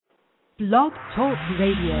Blog Talk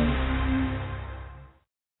Radio.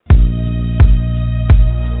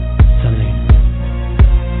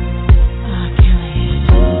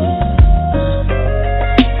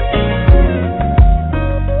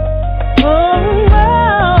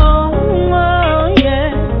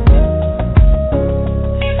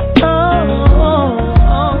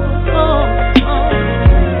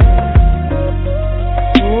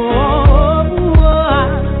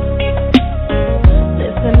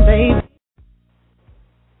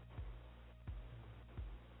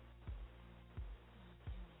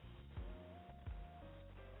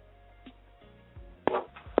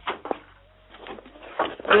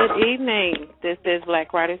 Good evening. This is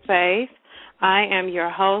Black Writer Space. I am your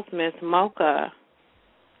host, Miss Mocha.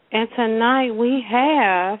 And tonight we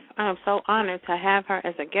have, I'm so honored to have her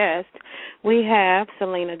as a guest, we have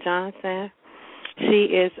Syleena Johnson. She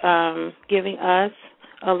is giving us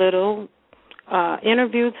a little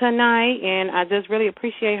interview tonight, and I just really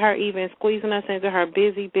appreciate her even squeezing us into her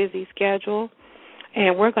busy schedule.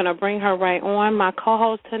 And we're going to bring her right on. My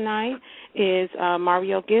co-host tonight is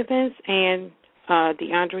Mario Gibbons and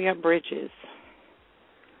DeAndrea Bridges.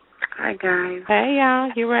 Hi, guys. Hey, y'all.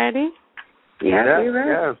 You ready? Yes, we're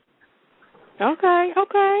ready. Yes. Okay.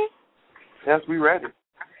 Yes, we ready.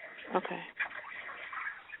 Okay.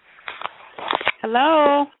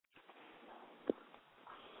 Hello?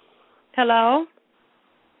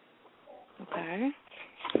 Okay.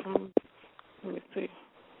 Let me see.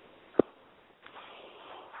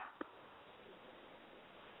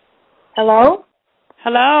 Hello?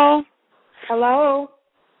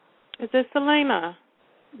 Is this Syleena?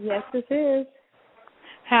 Yes, this is.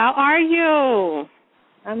 How are you?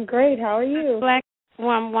 I'm great. How are you?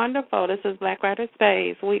 I'm wonderful. This is Black Writer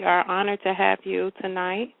Space. We are honored to have you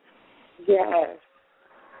tonight. Yes.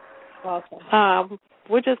 Awesome.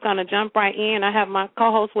 We're just going to jump right in. I have my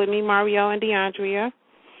co-hosts with me, Mario and DeAndrea.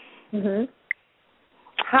 Mhm.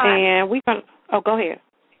 Hi. And we're going to, go ahead.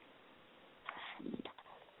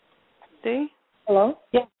 See? Hello?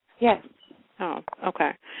 Yes. Oh,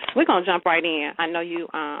 okay. We're going to jump right in. I know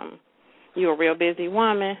you're a real busy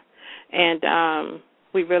woman, and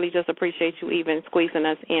we really just appreciate you even squeezing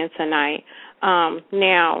us in tonight.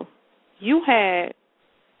 Now, you had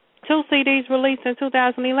 2 CDs released in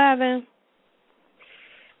 2011?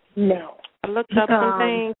 No. I looked up some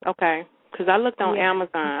things. Okay, because I looked on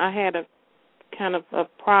Amazon. I had a kind of a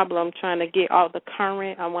problem trying to get all the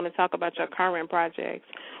current. I want to talk about your current projects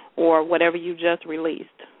or whatever you just released.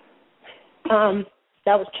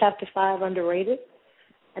 That was Chapter 5, Underrated.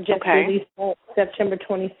 I just released that September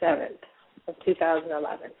 27th of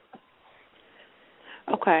 2011.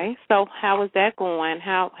 Okay, so how is that going?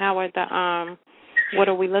 How are the what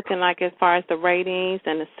are we looking like as far as the ratings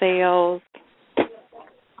and the sales?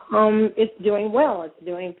 It's doing well. It's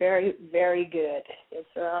doing very, very good.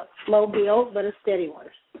 It's a slow build, but a steady one.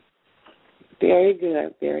 Very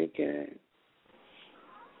good, very good.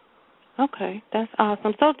 Okay, that's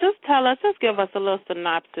awesome. So just give us a little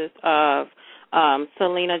synopsis of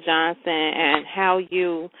Syleena Johnson and how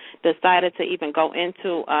you decided to even go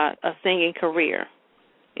into a singing career,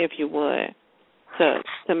 if you would,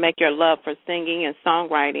 to make your love for singing and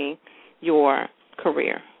songwriting your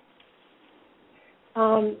career.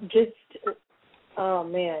 Oh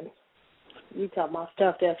man, you talk about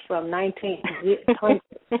stuff that's from 1920.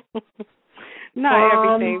 Not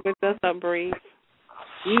everything, but just a brief.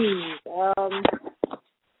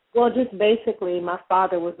 Well, just basically, my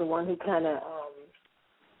father was the one who kind of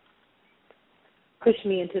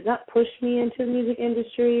not pushed me into the music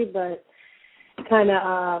industry, but kind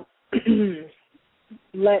of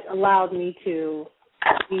allowed me to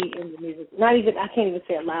be in the music. I can't even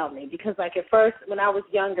say allowed me, because like at first when I was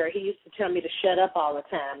younger, he used to tell me to shut up all the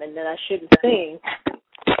time and that I shouldn't sing.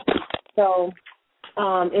 So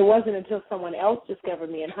it wasn't until someone else discovered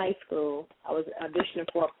me in high school. I was auditioning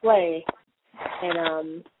for a play,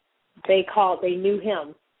 and they knew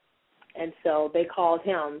him, and so they called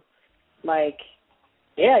him, like,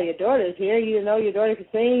 yeah, your daughter's here. You know your daughter can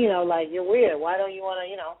sing. Like, you're weird. Why don't you want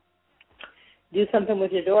to, do something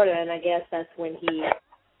with your daughter? And I guess that's when he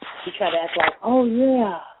tried to act like, oh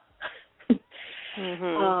yeah.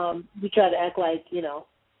 He tried to act like he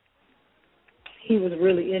was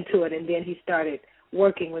really into it, and then he started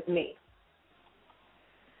working with me.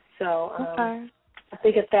 So I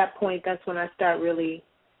think at that point, that's when I start really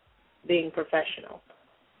being professional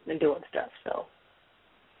and doing stuff. So.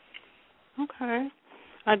 Okay.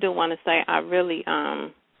 I do want to say I really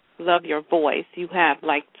love your voice. You have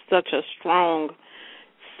like such a strong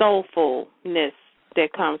soulfulness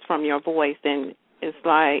that comes from your voice, and it's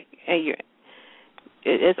like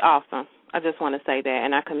it's awesome. I just want to say that,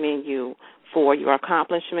 and I commend you for your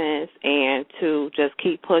accomplishments and to just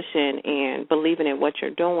keep pushing and believing in what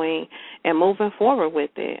you're doing and moving forward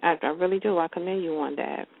with it. I really do. I commend you on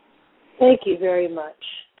that. Thank you very much.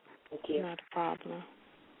 Thank you. Not a problem.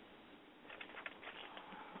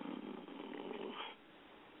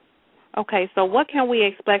 Okay, so what can we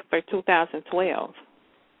expect for 2012?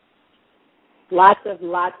 Lots and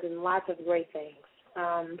lots of great things.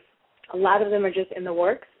 A lot of them are just in the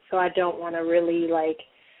works, so I don't want to really,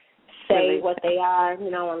 say what they are, and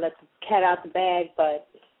let the cat out the bag, but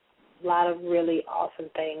a lot of really awesome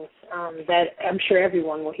things that I'm sure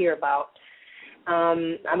everyone will hear about.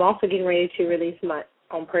 I'm also getting ready to release my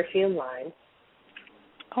own perfume line.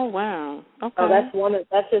 Oh, wow. Okay. So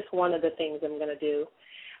that's just one of the things I'm going to do.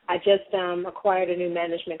 I just acquired a new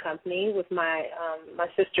management company with my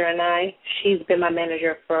sister and I. She's been my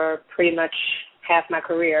manager for pretty much half my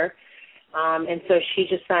career, and so she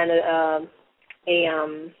just signed a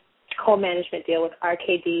co-management deal with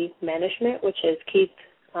RKD Management, which is Keith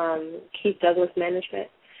Douglas Management.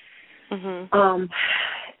 Mm-hmm.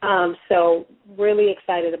 So really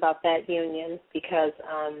excited about that union because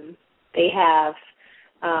they have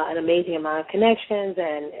an amazing amount of connections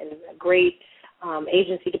and a great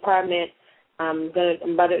agency department. I'm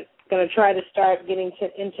gonna try to start getting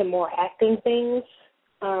into more acting things.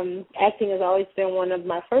 Acting has always been one of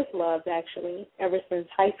my first loves, actually, ever since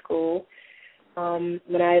high school.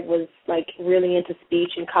 When I was really into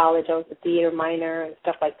speech in college, I was a theater minor and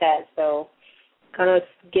stuff like that. So, gonna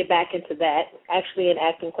get back into that. Actually, in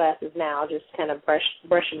acting classes now, just kind of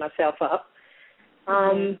brushing myself up.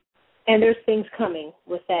 And there's things coming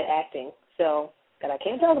with that acting, so that I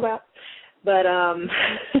can't talk about. But I'm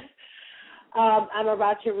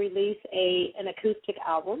about to release an acoustic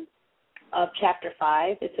album of Chapter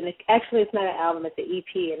 5. It's not an album, it's an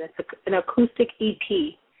EP, and it's an acoustic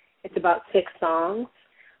EP. It's about 6 songs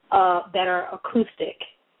that are acoustic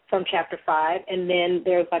from Chapter 5, and then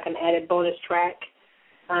there's an added bonus track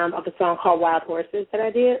of a song called Wild Horses that I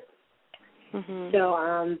did. Mm-hmm. So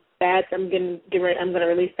I'm going to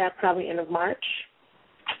release that probably end of March.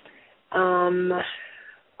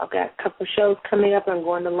 I've got a couple of shows coming up. I'm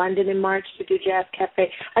going to London in March to do Jazz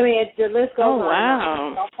Cafe. I mean, the list goes on.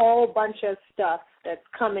 Wow. A whole bunch of stuff that's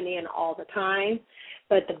coming in all the time.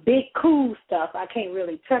 But the big cool stuff, I can't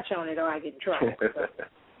really touch on it or I get in trouble. Okay.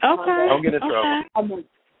 Don't get in trouble.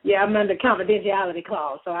 I'm under confidentiality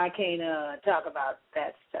clause, so I can't talk about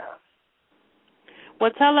that stuff.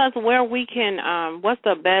 Well, tell us where we can, what's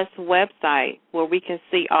the best website where we can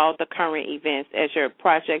see all the current events as your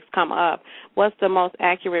projects come up? What's the most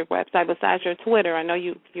accurate website besides your Twitter? I know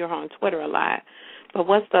you're on Twitter a lot, but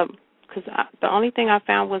because the only thing I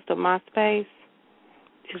found was the MySpace.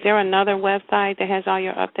 Is there another website that has all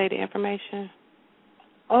your updated information?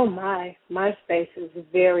 Oh, MySpace is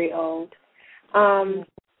very old. I'm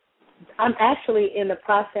actually in the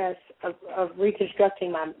process of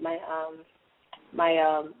reconstructing my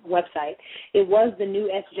website. It was the new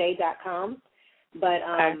SJ.com, but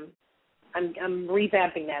I'm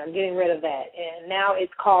revamping that. I'm getting rid of that, and now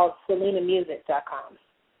it's called SylenaMusic.com.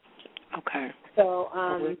 Okay. So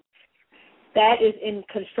that is in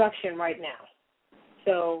construction right now.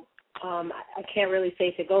 So I can't really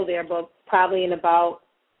say to go there, but probably in about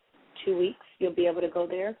 2 weeks you'll be able to go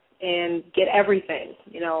there and get everything.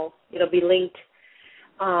 It'll be linked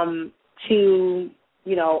to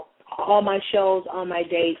all my shows, all my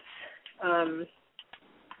dates.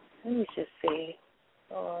 Let me just see.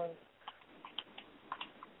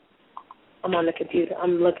 I'm on the computer.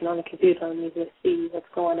 I'm looking on the computer. Let me just see what's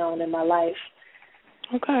going on in my life.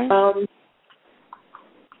 Okay.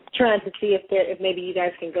 Trying to see if maybe you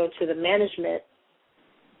guys can go to the management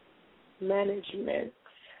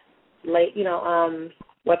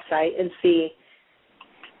website and see.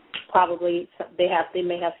 Probably they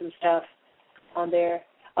may have some stuff on there.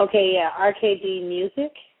 Okay, yeah, RKD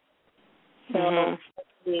Music. So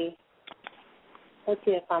let's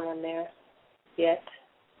see if I'm on there yet.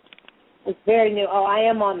 It's very new. Oh, I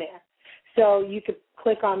am on there. So you could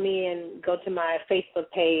click on me and go to my Facebook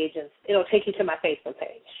page, and it'll take you to my Facebook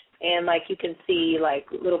page. And, you can see,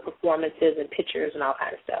 little performances and pictures and all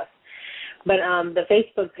kind of stuff. But the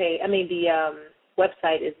Facebook page, the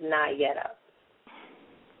website is not yet up.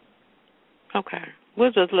 Okay.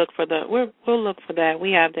 We'll just look for we'll look for that.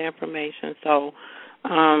 We have the information. So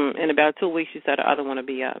in about 2 weeks, you said the other one will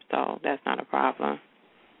be up. So that's not a problem.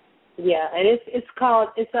 Yeah, and it's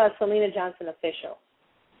Syleena Johnson Official.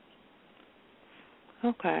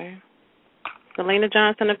 Okay. Syleena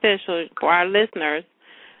Johnson Official. For our listeners,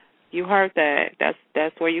 you heard that.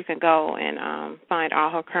 That's where you can go and find all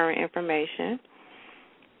her current information.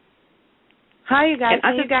 Hi, you guys.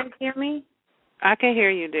 Can you guys hear me? I can hear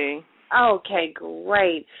you, Dee. Okay,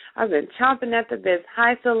 great. I've been chomping at the bit.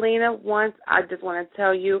 Hi, Syleena. Once, I just want to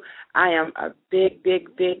tell you I am a big,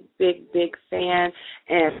 big, big, big, big fan,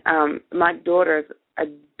 and my daughters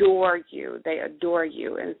adore you. They adore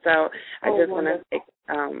you. And so I just want to say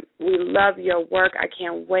we love your work. I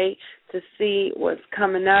can't wait to see what's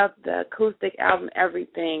coming up, the acoustic album,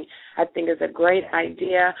 everything. I think is a great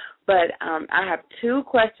idea. But I have two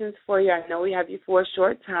questions for you. I know we have you for a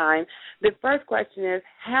short time. The first question is,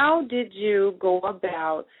 how did you go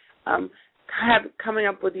about coming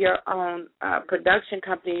up with your own production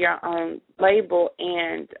company, your own label,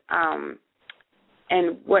 and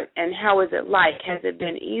how is it like? Has it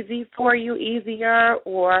been easy for you, easier,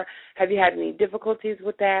 or have you had any difficulties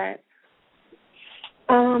with that?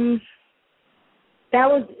 That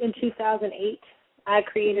was in 2008. I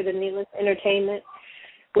created a Needless Entertainment,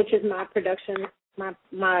 which is my production, my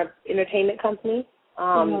entertainment company.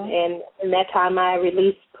 And in that time, I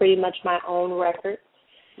released pretty much my own records.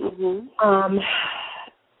 It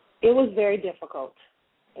was very difficult.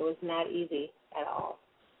 It was not easy at all.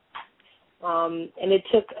 And it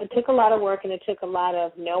took a lot of work, and it took a lot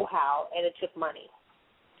of know-how, and it took money.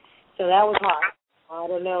 So that was hard. I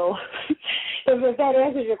don't know if that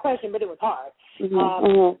answers your question, but it was hard. It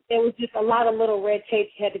was just a lot of little red tape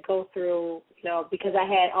you had to go through, because I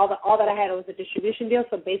had all that I had was a distribution deal.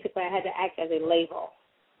 So basically, I had to act as a label,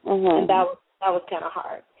 and that was kind of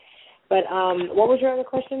hard. But what was your other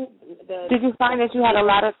question? Did you find that you had a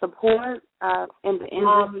lot of support in the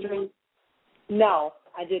industry? No,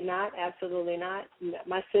 I did not. Absolutely not.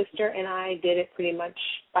 My sister and I did it pretty much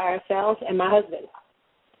by ourselves, and my husband.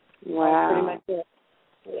 Wow. Pretty much it.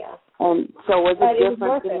 Yeah. So was it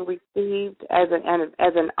different than received as an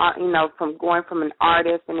from going from an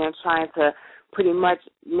artist and then trying to pretty much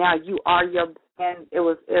now you are your band? It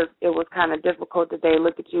was kind of difficult that they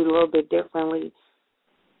look at you a little bit differently.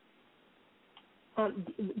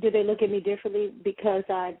 Did they look at me differently because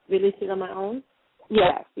I released it on my own?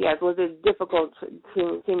 Yes. Was it difficult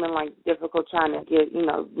difficult trying to get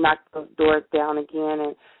knock those doors down again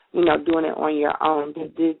and doing it on your own?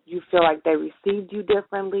 Did you feel like they received you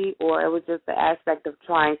differently, or it was just the aspect of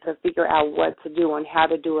trying to figure out what to do and how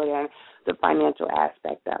to do it and the financial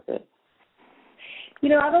aspect of it?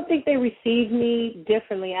 I don't think they received me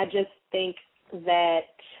differently. I just think that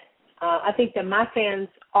my fans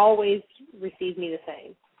always receive me the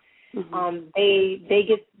same.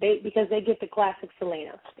 Because they get the classic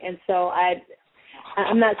Syleena, and so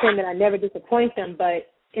I'm not saying that I never disappoint them, but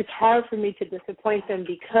it's hard for me to disappoint them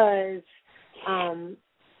because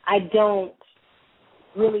I don't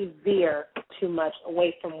really veer too much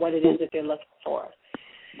away from what it is that they're looking for.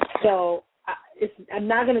 So it's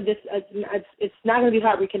not going to be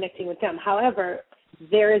hard reconnecting with them. However,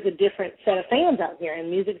 there is a different set of fans out here, and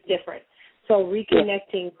music's different. So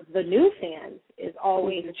reconnecting with the new fans is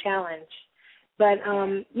always a challenge. But,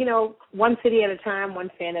 one city at a time, one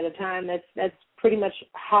fan at a time, that's pretty much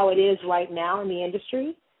how it is right now in the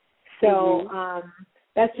industry. So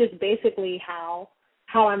that's just basically how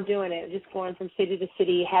I'm doing it, just going from city to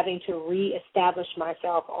city, having to reestablish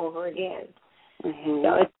myself over again.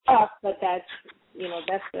 So it's tough, but that's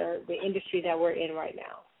the industry that we're in right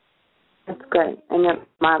now. That's great. And then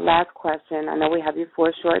my last question, I know we have you for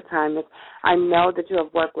a short time, is I know that you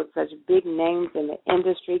have worked with such big names in the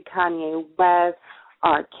industry, Kanye West,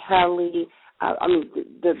 R. Kelly.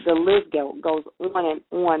 The list goes on and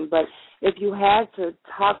on. But if you had to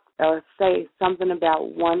talk or say something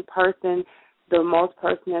about one person, the most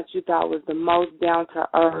person that you thought was the most down to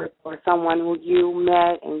earth, or someone who you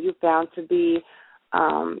met and you found to be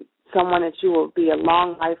someone that you will be a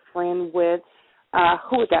long life friend with,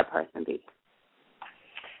 who would that person be?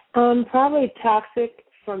 Probably Toxic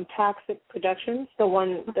from Toxic Productions,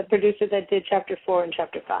 the producer that did Chapter 4 and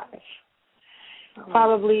Chapter 5.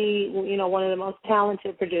 Probably, one of the most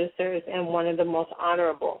talented producers and one of the most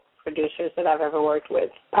honorable producers that I've ever worked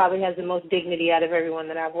with. Probably has the most dignity out of everyone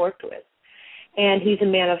that I've worked with. And he's a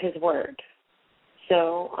man of his word.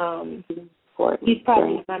 So he's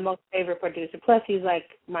probably my most favorite producer. Plus, he's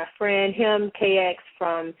like my friend, him, KX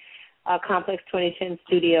from Complex 2010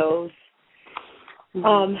 Studios.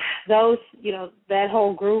 Those, that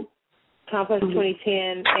whole group, Complex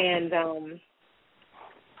 2010 and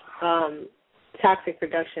Toxic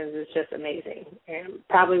Productions is just amazing, and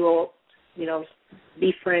probably will,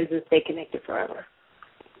 be friends and stay connected forever.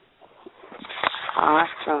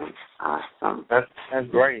 Awesome. That's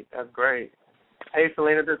great. Hey,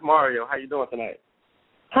 Syleena, this is Mario. How you doing tonight?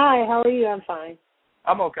 Hi, how are you? I'm fine.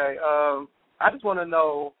 I'm okay. I just want to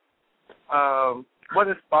know what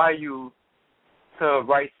inspired you to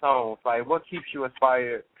write songs? Like, what keeps you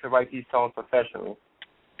inspired to write these songs professionally?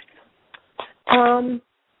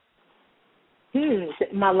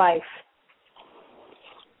 My life.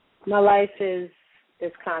 My life is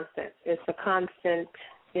constant. It's a constant,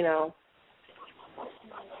 it's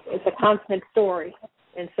a constant story.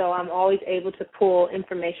 And so I'm always able to pull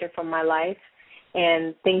information from my life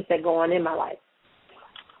and things that go on in my life.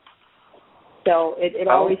 So it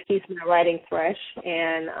always keeps my writing fresh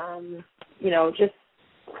and, just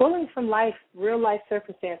pulling from life, real life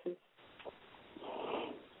circumstances.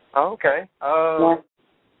 Okay.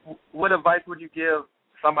 What advice would you give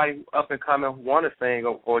somebody up and coming who want to sing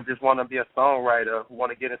or just want to be a songwriter, who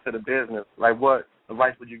want to get into the business? Like, what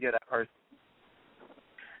advice would you give that person?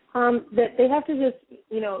 That they have to just,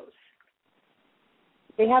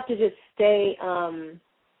 they have to just stay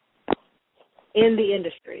in the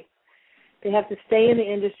industry. They have to stay in the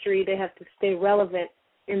industry. They have to stay relevant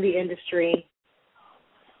in the industry.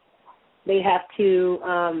 They have to,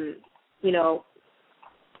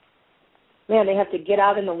 they have to get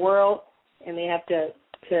out in the world, and they have to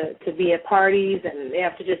be at parties, and they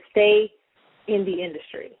have to just stay in the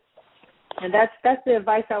industry. And that's the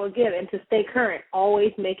advice I would give, and to stay current,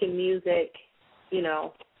 always making music,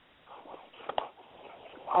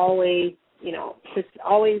 always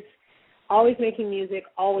making music,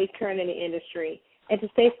 always current in the industry, and to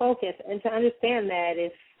stay focused and to understand that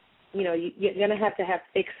if, you're going to have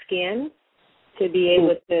thick skin to be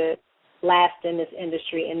able to last in this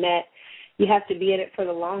industry, and that you have to be in it for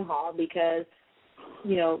the long haul because,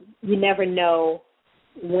 you never know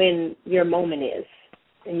when your moment is.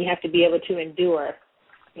 And you have to be able to endure,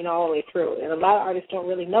 all the way through. And a lot of artists don't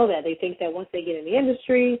really know that. They think that once they get in the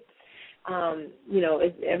industry,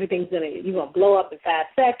 everything's you're gonna blow up in 5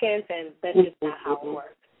 seconds, and that's just not how it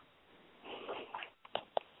works.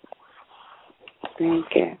 Thank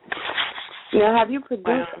you. Have you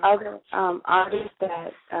produced other artists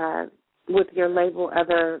that with your label,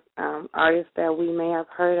 other artists that we may have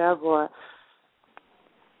heard of, or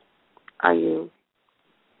are you?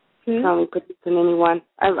 Currently producing anyone?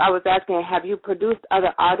 I was asking, have you produced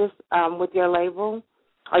other artists with your label?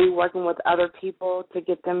 Are you working with other people to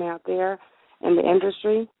get them out there in the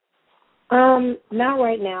industry? Not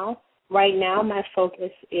right now. Right now, my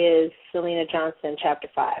focus is Syleena Johnson, Chapter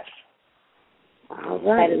 5. All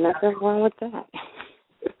right, nothing wrong with that.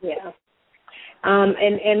 Yeah.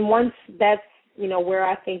 And once that's, where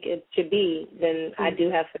I think it should be, then I do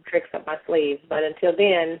have some tricks up my sleeve. But until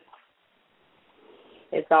then,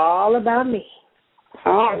 it's all about me.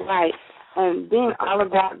 All right. And then all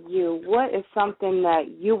about you. What is something that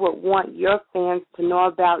you would want your fans to know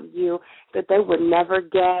about you that they would never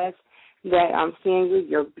guess? That I'm seeing you,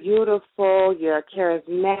 you're beautiful, you're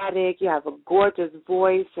charismatic, you have a gorgeous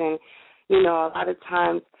voice, and, a lot of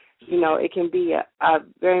times, it can be a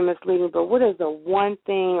very misleading, but what is the one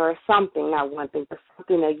thing or something, not one thing, but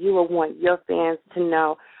something that you would want your fans to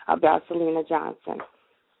know about Syleena Johnson?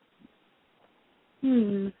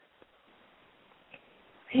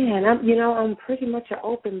 Man, I'm pretty much an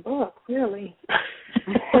open book, really.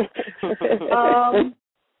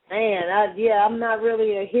 I'm not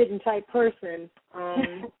really a hidden type person.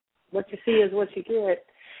 What you see is what you get.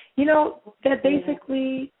 That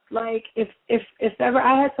basically, like, if ever,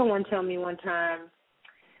 I had someone tell me one time,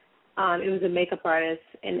 it was a makeup artist,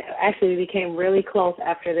 and actually we became really close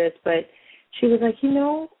after this, but she was like,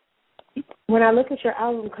 when I look at your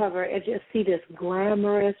album cover, I just see this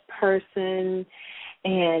glamorous person,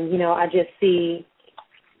 and, I just see,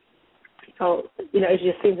 it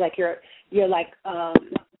just seems like you're like,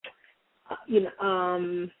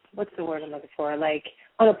 what's the word I'm looking for? Like,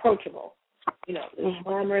 unapproachable. This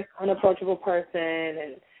glamorous, unapproachable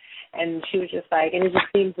person, and she was just like, and it just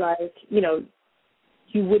seems like, you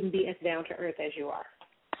wouldn't be as down to earth as you are.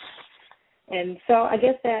 And so I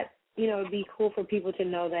guess that, it'd be cool for people to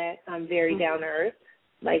know that I'm very down to earth,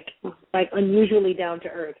 like unusually down to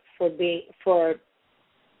earth for the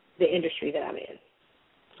industry that I'm in.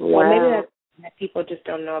 Wow. Or maybe that's that people just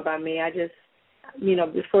don't know about me. I just,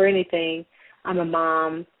 before anything, I'm a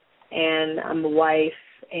mom and I'm a wife,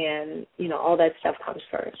 and all that stuff comes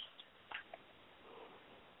first.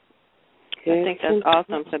 I think that's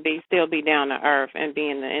awesome to still be down to earth and be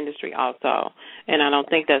in the industry also. And I don't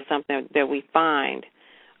think that's something that we find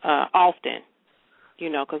often,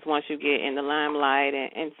 because once you get in the limelight,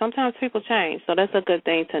 and sometimes people change. So that's a good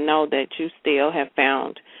thing to know that you still have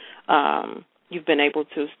found, you've been able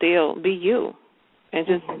to still be you and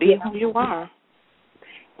just be who you are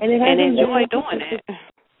and enjoy doing it.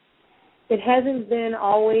 It hasn't been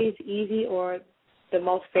always easy or the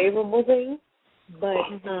most favorable thing, but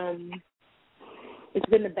it's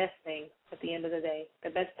been the best thing at the end of the day. The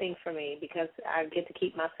best thing for me, because I get to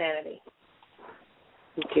keep my sanity.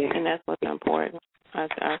 Okay. And that's what's important.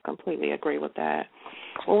 I completely agree with that.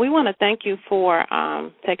 Well, we want to thank you for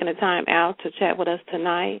taking the time out to chat with us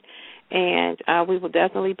tonight, and we will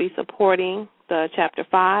definitely be supporting the Chapter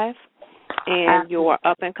 5 and your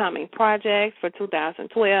up-and-coming projects for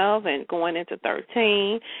 2012 and going into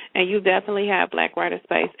 13, and you definitely have Black Writer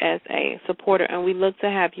Space as a supporter, and we look to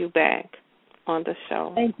have you back on the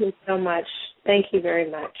show. Thank you so much. Thank you very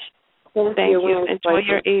much. Thank you. Enjoy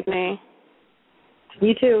your evening.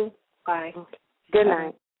 You too. Bye. Good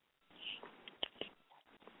night.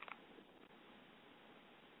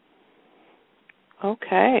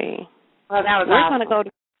 Okay. Well, that was We're awesome. going to go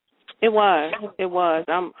to. It was.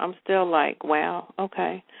 I'm still like, wow.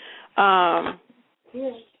 Okay. I'm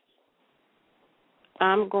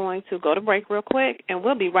going to go to break real quick, and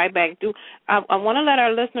we'll be right back. I want to let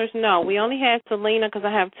our listeners know we only had Syleena because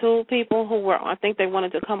I have two people who I think they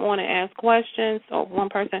wanted to come on and ask questions, or one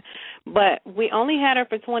person, but we only had her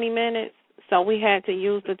for 20 minutes, so we had to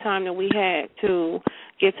use the time that we had to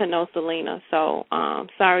get to know Syleena. So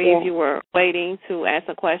sorry if you were waiting to ask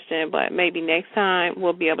a question, but maybe next time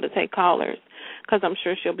we'll be able to take callers because I'm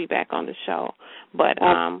sure she'll be back on the show. But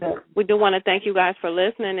we do want to thank you guys for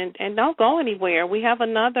listening, and don't go anywhere. We have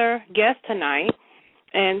another guest tonight,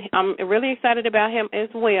 and I'm really excited about him as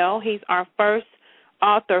well. He's our first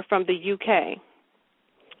author from the UK.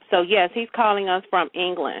 So, yes, he's calling us from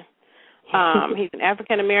England. He's an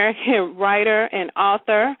African-American writer and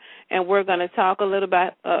author, and we're going to talk a little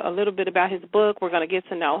bit about his book. We're going to get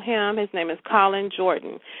to know him. His name is Colin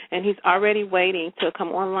Jordan, and he's already waiting to come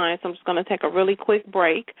online, so I'm just going to take a really quick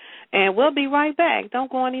break, and we'll be right back. Don't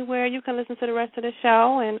go anywhere. You can listen to the rest of the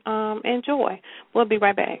show and enjoy. We'll be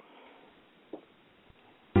right back.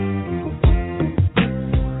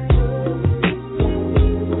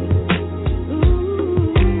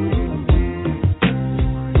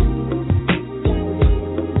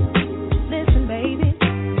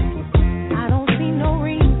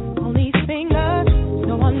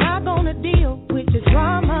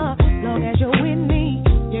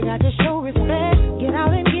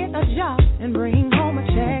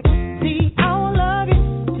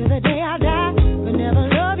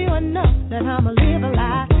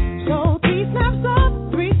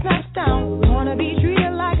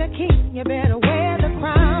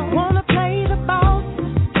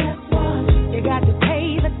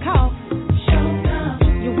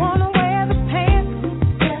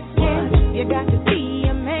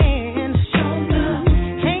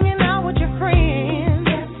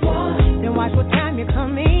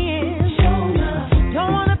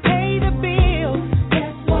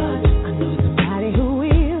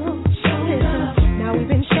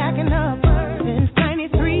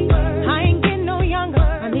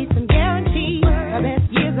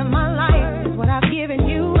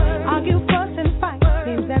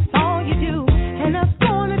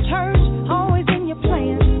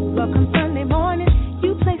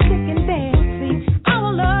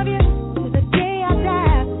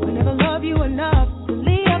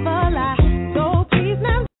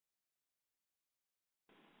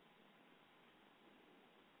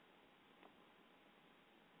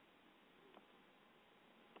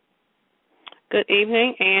 Good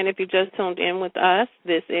evening, and if you just tuned in with us,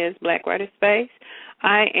 this is Black Writer Space.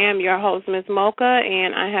 I am your host, Ms. Mocha,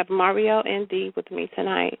 and I have Mario and Dee with me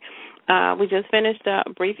tonight. We just finished a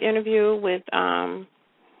brief interview with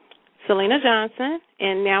Syleena Johnson,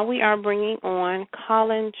 and now we are bringing on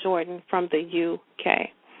Colin Jordan from the UK.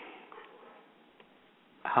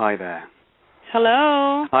 Hi there.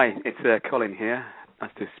 Hello. Hi, it's Colin here.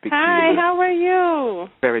 Nice to speak to you. Hi, how are you?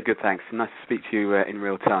 Very good, thanks. Nice to speak to you in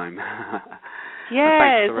real time.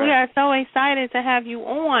 Yes, we are so excited to have you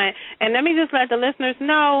on. And let me just let the listeners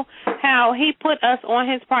know how he put us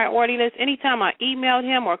on his priority list. Anytime I emailed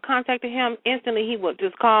him or contacted him, instantly he would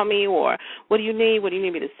just call me or, what do you need? What do you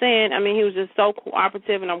need me to send? I mean, he was just so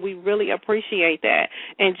cooperative, and we really appreciate that.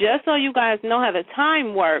 And just so you guys know how the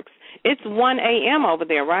time works, it's 1 a.m. over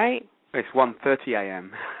there, right? It's 1:30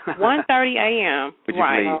 a.m. 1:30 a.m.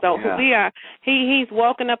 Right. So we are. He's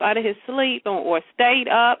woken up out of his sleep or stayed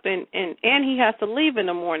up, and he has to leave in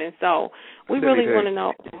the morning. So we really want to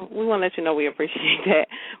know. We want to let you know we appreciate that.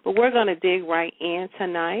 But we're going to dig right in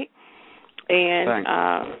tonight and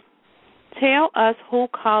tell us who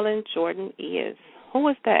Colin Jordan is. Who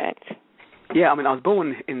is that? Yeah, I mean, I was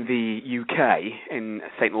born in the UK in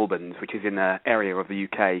St Albans, which is in an area of the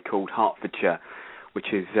UK called Hertfordshire, which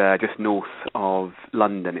is just north of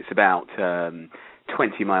London. It's about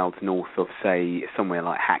 20 miles north of, say, somewhere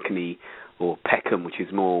like Hackney or Peckham, which is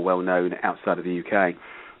more well-known outside of the UK.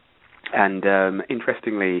 And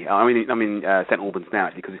interestingly, I'm in St. Albans now,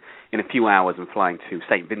 actually, because in a few hours I'm flying to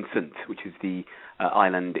St. Vincent, which is the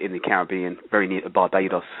island in the Caribbean, very near to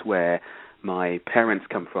Barbados, where my parents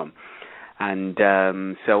come from. And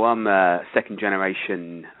so I'm second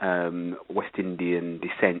generation West Indian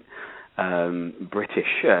descent,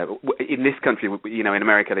 British. In this country, in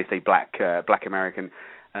America they say black American.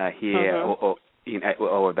 Here, or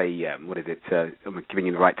are they? What is it? I'm giving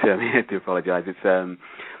you the right term here. To apologise. It's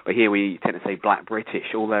but here we tend to say black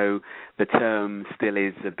British, although the term still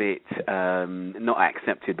is a bit not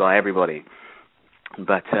accepted by everybody.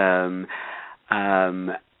 But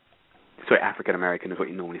African American is what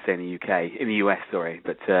you normally say in the UK, in the US,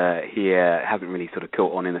 but here it hasn't really sort of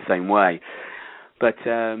caught on in the same way. But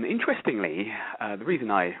interestingly, the reason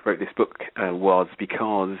I wrote this book was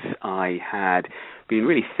because I had been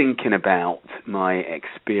really thinking about my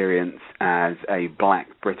experience as a black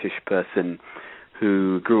British person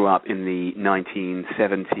who grew up in the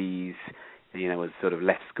 1970s, was sort of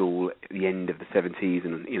left school at the end of the 70s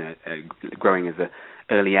and, growing as an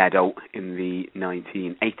early adult in the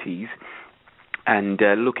 1980s. And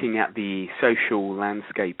looking at the social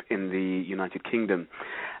landscape in the United Kingdom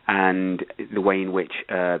and the way in which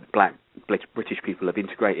black British people have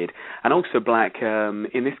integrated, and also black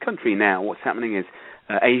in this country now, what's happening is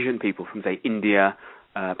Asian people from, say, India,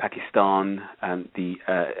 Pakistan, and the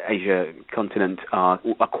Asia continent are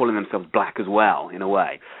calling themselves black as well, in a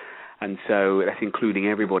way. And so that's including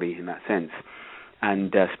everybody in that sense.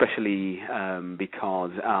 And especially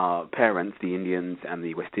because our parents, the Indians and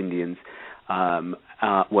the West Indians,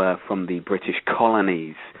 were from the British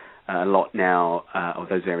colonies, a lot now of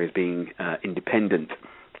those areas being independent.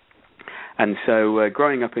 And so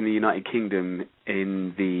growing up in the United Kingdom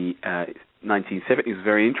in the 1970s was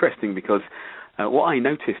very interesting because what I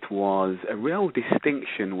noticed was a real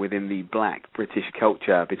distinction within the black British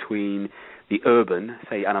culture between the urban,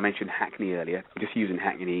 and I mentioned Hackney earlier, I'm just using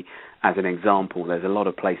Hackney as an example. There's a lot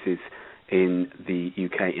of places in the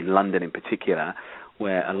UK, in London in particular,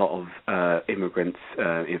 where a lot of immigrants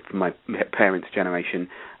from my parents' generation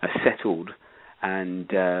are settled,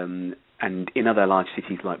 and in other large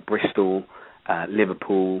cities like Bristol,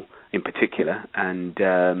 Liverpool in particular, and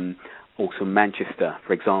also Manchester,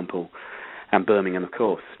 for example, and Birmingham, of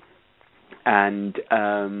course. And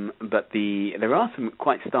but there are some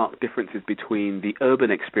quite stark differences between the urban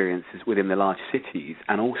experiences within the large cities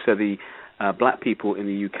and also the black people in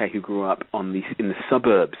the UK who grew up in the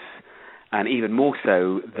suburbs, and even more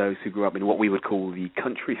so those who grew up in what we would call the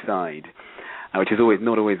countryside, which is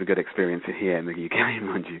not always a good experience here in the UK,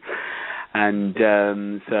 mind you.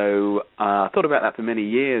 And so I thought about that for many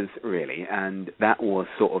years, really, and that was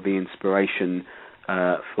sort of the inspiration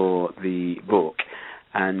for the book.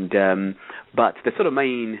 And but the sort of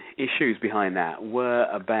main issues behind that were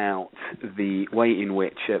about the way in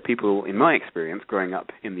which people, in my experience, growing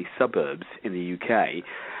up in the suburbs in the UK,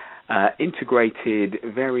 integrated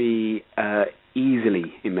very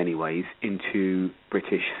easily, in many ways, into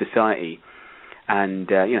British society, and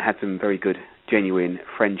had some very good, genuine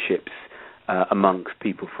friendships amongst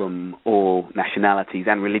people from all nationalities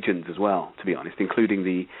and religions as well, to be honest, including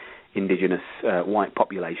the indigenous white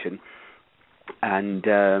population. And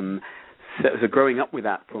so growing up with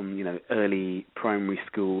that from early primary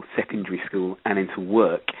school, secondary school, and into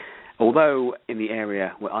work, although in the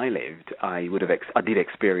area where I lived, I did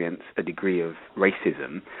experience a degree of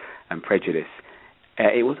racism and prejudice.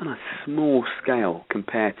 It was on a small scale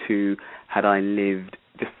compared to had I lived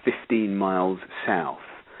just 15 miles south.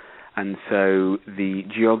 And so the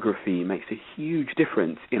geography makes a huge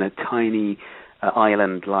difference in a tiny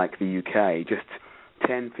island like the UK. Just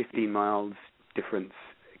 10, 15 miles difference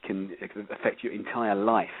can affect your entire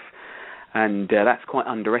life. And that's quite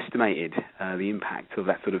underestimated, the impact of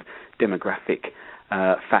that sort of demographic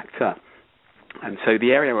factor. And so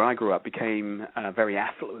the area where I grew up became very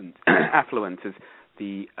affluent as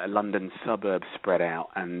the London suburbs spread out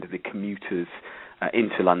and the commuters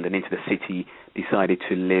into London, into the city, decided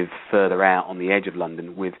to live further out on the edge of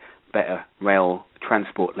London with better rail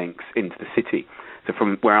transport links into the city. So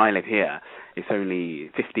from where I live here, it's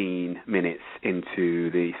only 15 minutes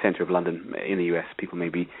into the centre of London. In the US, people may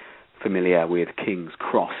be familiar with King's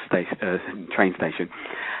Cross train station.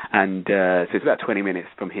 And so it's about 20 minutes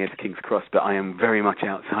from here to King's Cross, but I am very much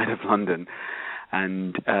outside of London.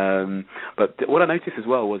 And but what I noticed as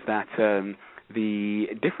well was that the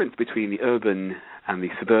difference between the urban and the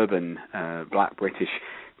suburban black British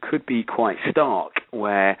could be quite stark,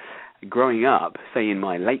 where growing up, say in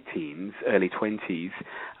my late teens, early 20s,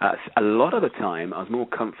 a lot of the time I was more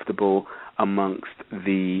comfortable amongst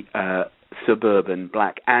the suburban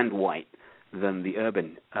black and white than the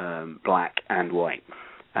urban black and white.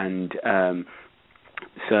 And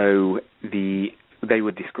so they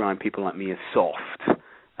would describe people like me as soft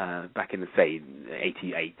back in the, say,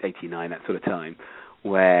 88, 89, that sort of time,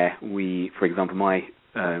 where we, for example, my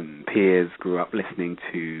peers grew up listening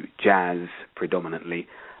to jazz predominantly,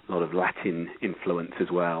 a lot of Latin influence as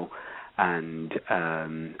well, and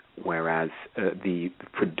whereas the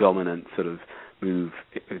predominant sort of move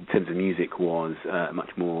in terms of music was much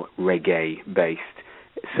more reggae-based,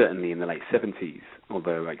 certainly in the late 70s,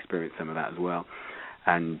 although I experienced some of that as well.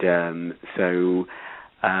 And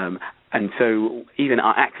so even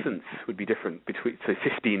our accents would be different, between, so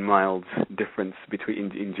 15 miles difference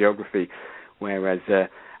between in geography, whereas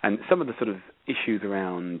and some of the sort of issues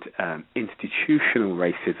around institutional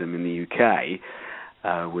racism in the UK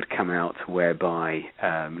would come out, whereby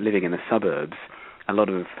living in the suburbs, a lot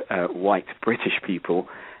of white British people,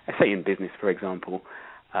 say in business, for example,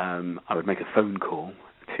 I would make a phone call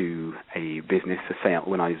to a business, say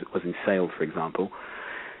when I was in sales, for example,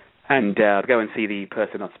 and I'd go and see the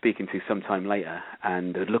person I was speaking to sometime later,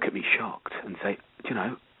 and they'd look at me shocked and say, you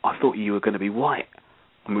know, I thought you were going to be white.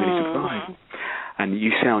 I'm really surprised. And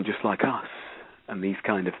you sound just like us, and these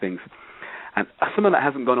kind of things. And some of that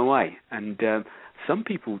hasn't gone away. And some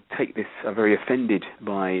people take this, are very offended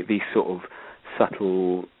by these sort of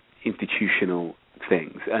subtle institutional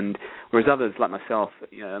things. And whereas others, like myself,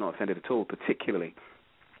 are not offended at all, particularly.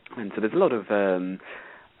 And so there's a lot of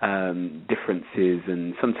differences,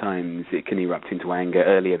 and sometimes it can erupt into anger.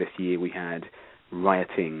 Earlier this year we had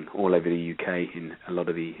rioting all over the UK in a lot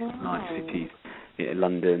of the large cities,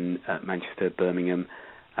 London, Manchester, Birmingham,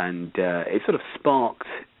 and it sort of sparked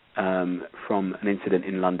from an incident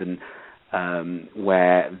in London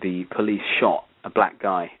where the police shot a black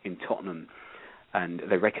guy in Tottenham, and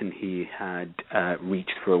they reckon he had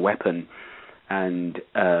reached for a weapon, and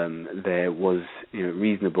there was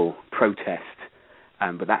reasonable protest,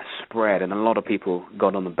 but that spread, and a lot of people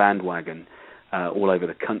got on the bandwagon all over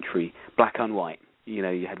the country, black and white. You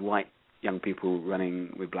had white young people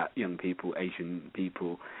running with black young people, Asian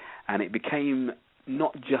people, and it became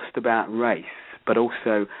not just about race, but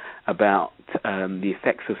also about the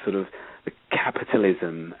effects of sort of the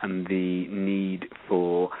capitalism and the need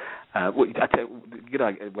for. A good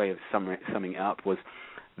way of summing it up was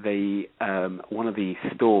one of the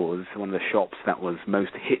stores, one of the shops that was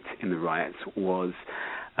most hit in the riots was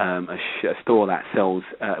a store that sells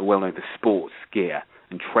well-known for sports gear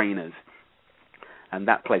and trainers. And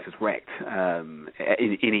that place was wrecked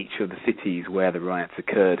in each of the cities where the riots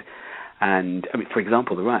occurred. And, I mean, for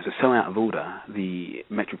example, the riots were so out of order, the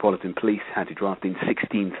Metropolitan Police had to draft in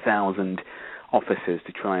 16,000 officers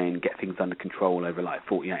to try and get things under control over like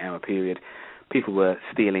a 48-hour period. People were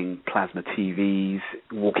stealing plasma TVs,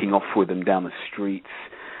 walking off with them down the streets,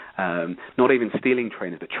 not even stealing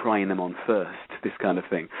trainers, but trying them on first, this kind of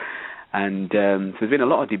thing. And so there's been a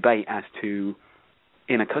lot of debate as to,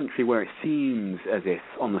 in a country where it seems as if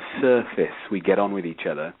on the surface we get on with each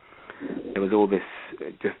other, there was all this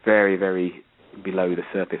just very, very below the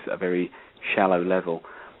surface, at a very shallow level,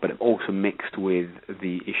 but also mixed with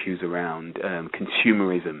the issues around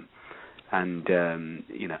consumerism and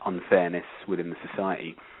unfairness within the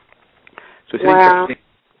society. So it's interesting.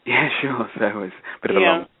 Yeah, sure. So it was a bit of a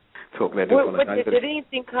long talk there. Did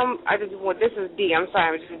anything come? This is D. I'm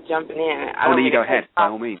sorry, I'm just jumping in. You go ahead, by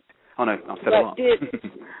all means. Oh no, I've said a lot.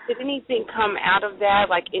 Did anything come out of that?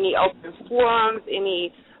 Like any open forums?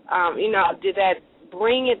 Any, did that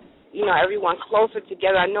bring it, everyone closer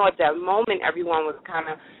together? I know at that moment everyone was kind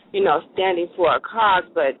of, standing for a cause,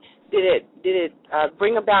 but did it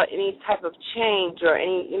bring about any type of change or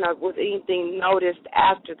any, was anything noticed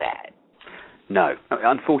after that? No,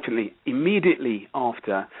 unfortunately, immediately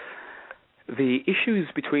after, the issues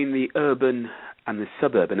between the urban and the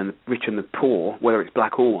suburban and the rich and the poor, whether it's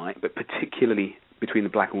black or white, but particularly between the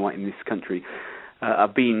black and white in this country,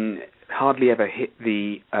 have been hardly ever hit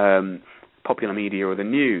the popular media or the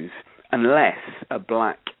news unless a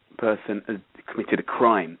black person has committed a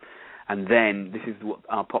crime. And then this is what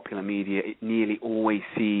our popular media, it nearly always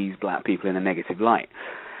sees black people in a negative light.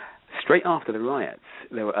 Straight after the riots,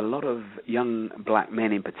 there were a lot of young black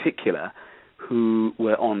men in particular who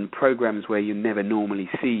were on programs where you never normally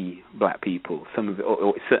see black people,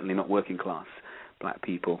 or certainly not working class black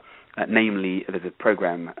people. Namely, there's a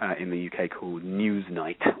program in the UK called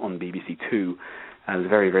Newsnight on BBC Two. There's a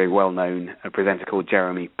very, very well-known presenter called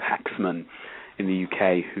Jeremy Paxman in the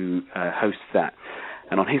UK who hosts that.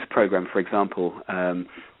 And on his program, for example, some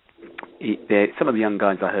of the young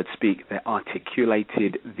guys I heard speak, they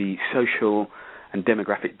articulated the social and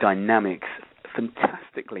demographic dynamics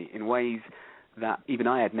fantastically in ways that even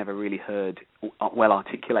I had never really heard well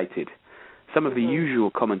articulated. Some of the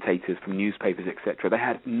usual commentators from newspapers, etc., they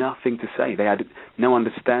had nothing to say. They had no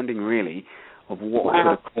understanding, really, of what could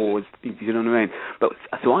have caused, you know what I mean? But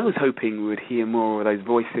so I was hoping we would hear more of those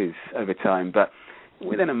voices over time, but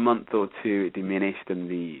within a month or two it diminished, and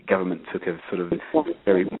the government took a sort of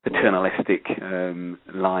very paternalistic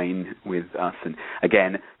line with us. And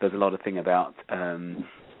again, there's a lot of thing about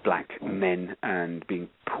black men and being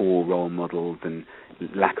poor role models and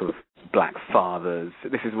lack of black fathers.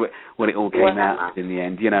 This is what it all came out in the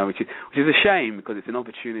end, you know, which is a shame, because it's an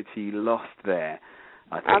opportunity lost there,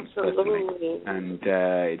 I think. Absolutely. Personally. And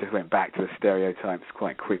it just went back to the stereotypes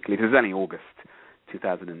quite quickly. It was only August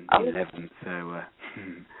 2011, so...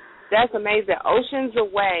 That's amazing. Oceans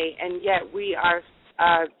away, and yet we are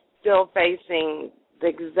still facing the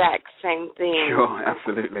exact same thing. Sure,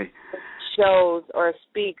 absolutely. Shows or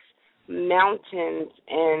speaks mountains,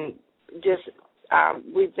 and just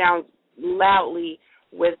resounds loudly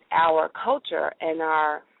with our culture and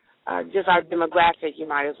our just our demographic, you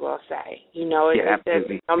might as well say. You know,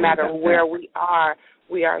 no matter where we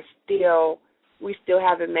still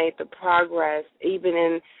haven't made the progress,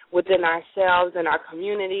 even within ourselves and our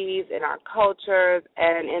communities and our cultures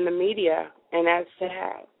and in the media, and that's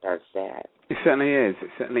sad. That's sad. It certainly is.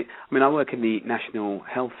 I mean, I work in the National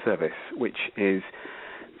Health Service, which is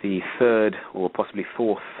the third or possibly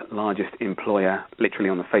fourth largest employer literally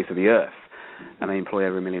on the face of the earth, and they employ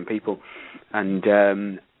over 1 million people. And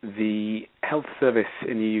the health service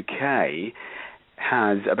in the UK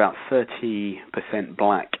has about 30%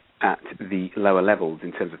 black at the lower levels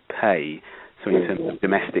in terms of pay, so in terms of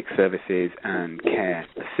domestic services and care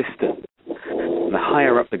assistant. The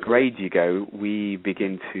higher up the grade you go, we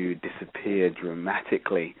begin to disappear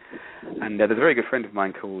dramatically. And there's a very good friend of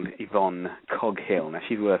mine called Yvonne Coghill. Now,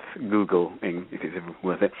 she's worth Googling if it's ever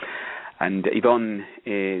worth it. And Yvonne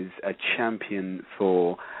is a champion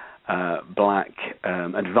for black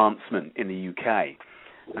advancement in the UK.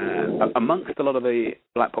 Amongst a lot of the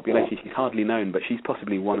black population, she's hardly known, but she's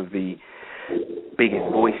possibly one of the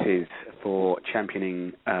biggest voices for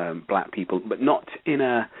championing black people, but not in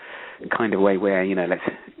a kind of way where, you know, let's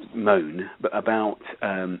moan, but about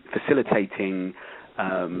facilitating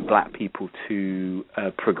black people to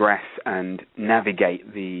progress and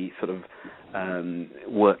navigate the sort of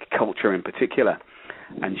work culture in particular.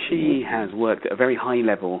 And she has worked at a very high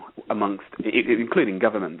level amongst, including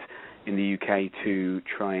government in the UK, to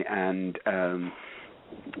try and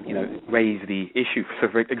raise the issue. So,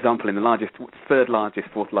 for example, in the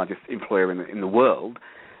fourth largest employer in the world,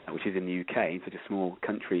 which is in the UK, in such a small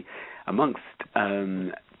country, amongst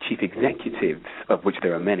chief executives, of which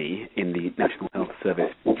there are many in the National Health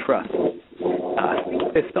Service Trust, I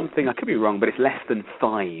think there's something, I could be wrong, but it's less than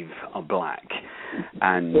 5 are black.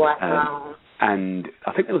 And and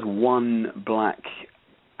I think there was one black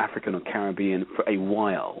African or Caribbean for a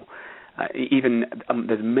while. Even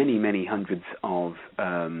there's many hundreds of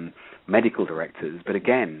medical directors, but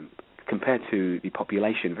again, compared to the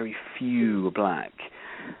population, very few are black.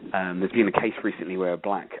 There's been a case recently where a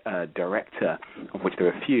black director, of which there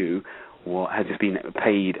are a few, has just been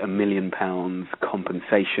paid £1 million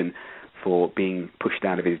compensation for being pushed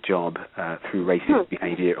out of his job through racist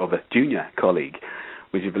behaviour of a junior colleague.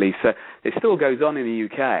 Would you believe? So it still goes on in the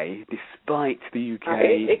UK, despite the UK.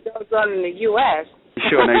 It goes on in the US.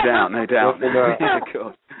 Sure, no doubt. Of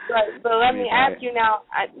course. But let me ask you now,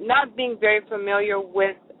 not being very familiar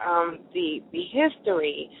with the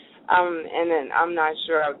history, and then I'm not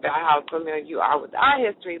sure about how familiar you are with our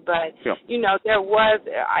history, but, there was,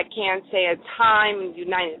 I can say, a time in the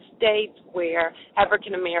United States where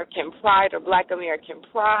African-American pride or Black American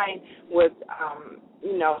pride was,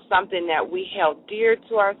 something that we held dear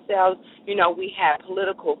to ourselves. We had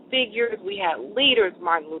political figures, we had leaders,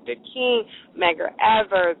 Martin Luther King, Medgar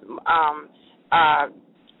Evers, I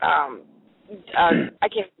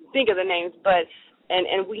can't think of the names, but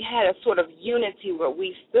and we had a sort of unity where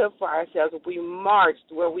we stood for ourselves, where we marched,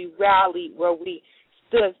 where we rallied, where we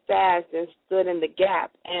stood fast and stood in the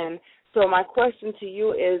gap. And so my question to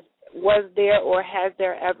you is, was there or has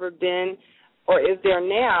there ever been, or is there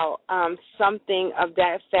now something of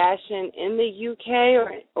that fashion in the UK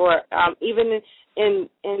or even in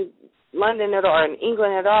London at all, or in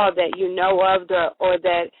England at all, that you know of, or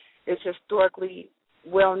that is historically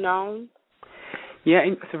well known? Yeah,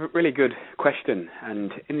 it's a really good question.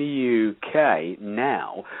 And in the UK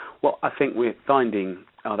now, what I think we're finding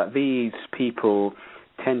are that these people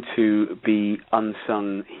tend to be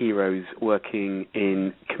unsung heroes working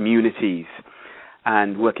in communities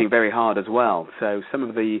and working very hard as well. So some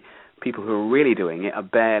of the people who are really doing it are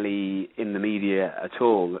barely in the media at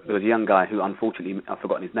all. There was a young guy who, unfortunately, I've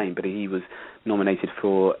forgotten his name, but he was nominated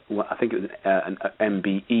for, I think it was an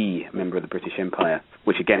MBE, Member of the British Empire,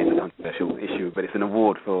 which again is a controversial issue, but it's an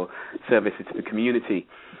award for services to the community.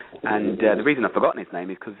 And the reason I've forgotten his name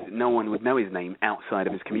is because no one would know his name outside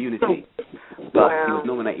of his community. But he was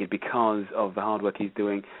nominated because of the hard work he's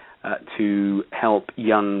doing to help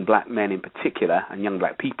young black men in particular, and young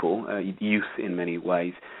black people, youth in many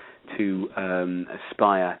ways, to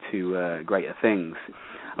aspire to greater things.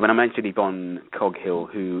 I mean, I mentioned Yvonne Coghill,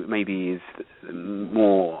 who maybe is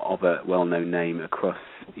more of a well-known name across,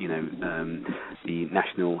 the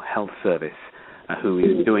National Health Service, who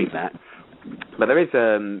is doing that. But there's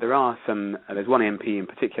one MP in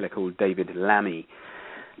particular called David Lammy,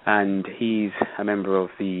 and he's a member of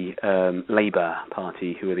the Labour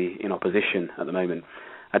Party, who are in opposition at the moment.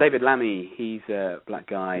 David Lammy, he's a black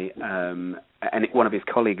guy, and one of his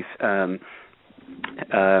colleagues, I'll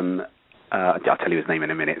tell you his name in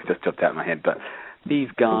a minute, it's just jumped out of my head, but these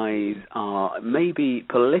guys are maybe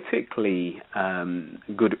politically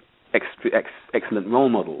good, excellent role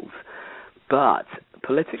models, but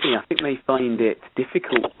politically I think they find it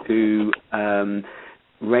difficult to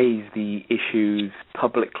raise the issues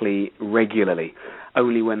publicly regularly,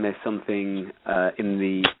 only when there's something in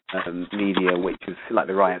the media, which is like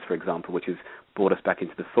the riots, for example, which has brought us back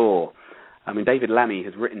into the fore. I mean, David Lammy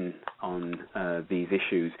has written on these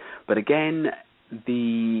issues, but again,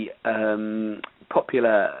 the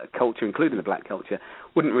popular culture, including the black culture,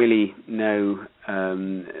 wouldn't really know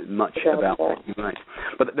much about human rights.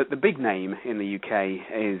 But the big name in the UK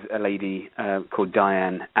is a lady called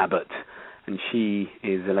Diane Abbott, and she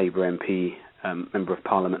is a Labour MP, Member of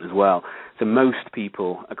Parliament as well. So most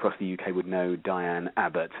people across the UK would know Diane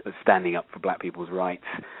Abbott as standing up for black people's rights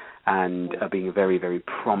and being a very, very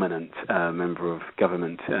prominent member of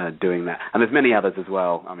government doing that. And there's many others as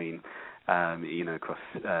well. I mean, across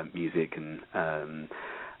music and,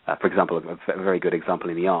 for example, a very good example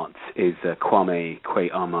in the arts is Kwame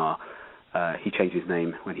Kwei-Armah. He changed his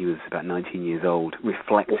name when he was about 19 years old,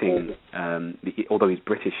 reflecting, although he's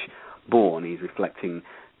British-born, he's reflecting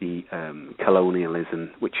the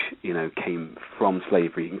colonialism which came from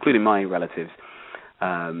slavery, including my relatives,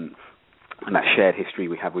 and that shared history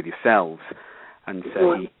we have with yourselves. And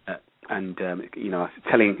so,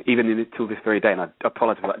 telling even till this very day, and I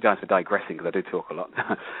apologise for digressing because I do talk a lot,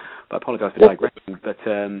 but I apologise for digressing. But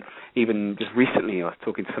even just recently, I was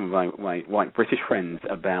talking to some of my white British friends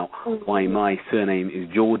about why my surname is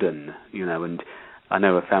Jordan, and I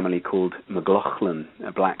know a family called McLaughlin,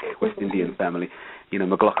 a black West Indian family.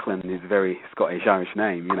 McLaughlin is a very Scottish-Irish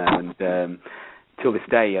name, and till this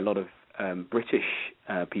day, a lot of British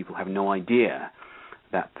people have no idea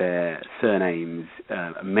that their surnames,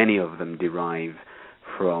 many of them derive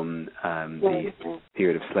from the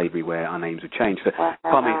period of slavery where our names were changed. So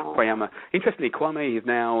Kwame Kwei-Armah, interestingly, Kwame is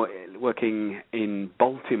now working in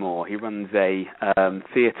Baltimore. He runs a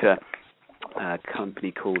theatre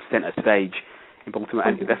company called Centre Stage in Baltimore,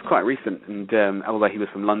 and that's quite recent. And although he was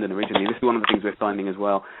from London originally, this is one of the things we're finding as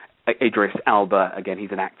well. Idris Elba, again,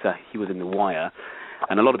 he's an actor. He was in The Wire,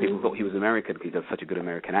 and a lot of people thought he was American because he has such a good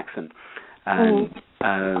American accent.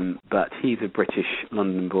 But he's a British,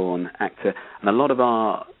 London-born actor, and a lot of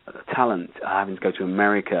our talent are having to go to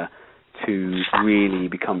America to really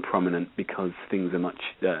become prominent because things are much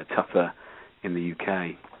tougher in the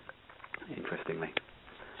UK, interestingly.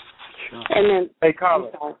 Sure. And then, Hey,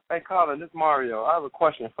 Colin, this is Mario. I have a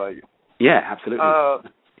question for you. Yeah, absolutely.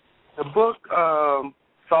 The book,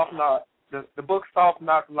 Soft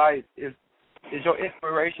Knock Life is your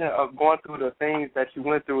inspiration of going through the things that you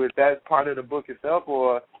went through, is that part of the book itself,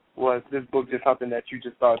 or was this book just something that you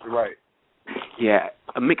just started to write? Yeah,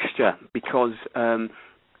 a mixture, because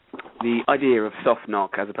the idea of soft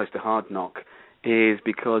knock as opposed to hard knock is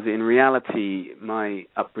because in reality my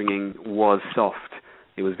upbringing was soft.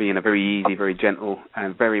 It was being a very easy, very gentle,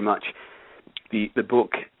 and very much the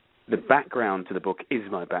book. The background to the book is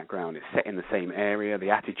my background. It's set in the same area.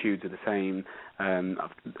 The attitudes are the same.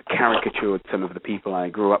 I've caricatured some of the people I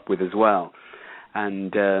grew up with as well.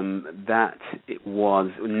 And that it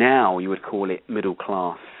was, now you would call it middle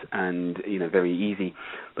class and, very easy.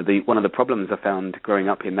 But one of the problems I found growing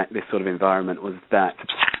up in this sort of environment was that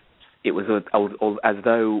it was as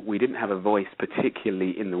though we didn't have a voice,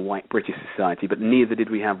 particularly in the white British society, but neither did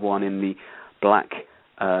we have one in the black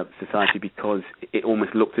society, because it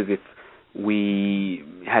almost looked as if we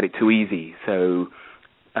had it too easy. So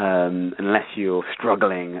unless you're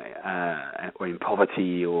struggling or in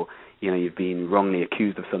poverty, or you've been wrongly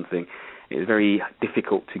accused of something, it's very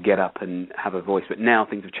difficult to get up and have a voice. But now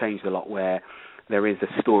things have changed a lot, where there is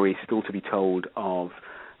a story still to be told of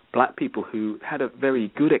black people who had a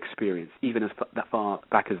very good experience, even as that far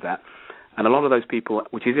back as that. And a lot of those people,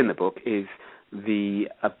 which is in the book, is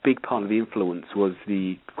a big part of the influence was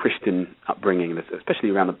the Christian upbringing, especially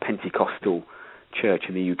around the Pentecostal church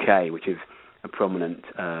in the UK, which is a prominent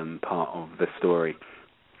part of the story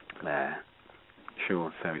there.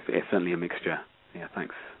 Sure, so it's certainly a mixture. Yeah,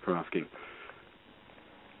 thanks for asking.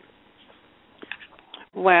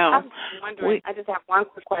 Well, I'm wondering, I just have one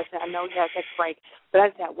quick question. I know you have to take a break, but I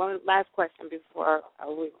just have one last question before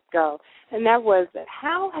we go, and that was that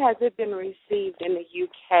how has it been received in the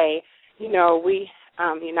UK? You know, we,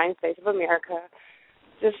 the United States of America,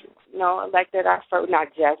 just, elected our first, not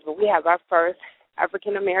just, but we have our first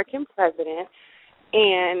African-American president,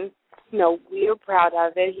 and, we're proud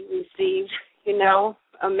of it. He received,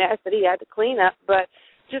 a mess that he had to clean up, but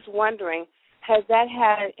just wondering, has that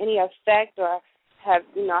had any effect or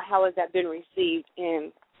how has that been received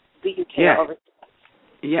in the UK overseas?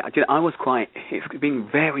 Yeah, it's been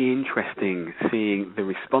very interesting seeing the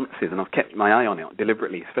responses, and I've kept my eye on it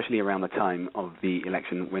deliberately, especially around the time of the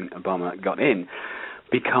election when Obama got in,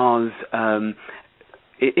 because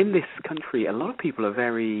in this country, a lot of people are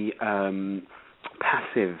very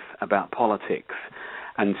passive about politics.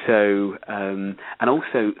 And so, and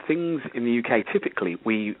also things in the UK, typically,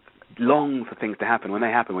 we long for things to happen. When they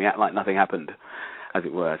happen, we act like nothing happened, as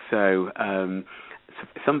it were. So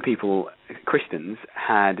some people, Christians,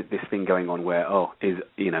 had this thing going on where,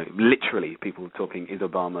 literally people talking, is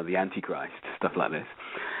Obama the Antichrist, stuff like this,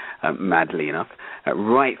 madly enough,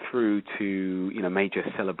 right through to, major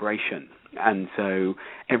celebration. And so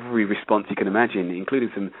every response you can imagine,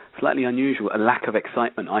 including some slightly unusual, a lack of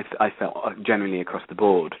excitement, I felt generally across the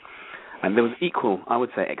board. And there was equal, I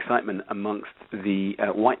would say, excitement amongst the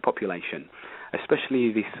white population,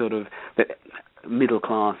 especially the sort of the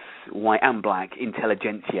middle-class, white and black,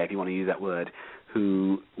 intelligentsia, if you want to use that word,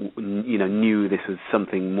 who, knew this was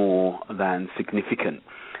something more than significant,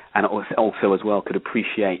 and also as well could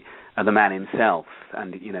appreciate the man himself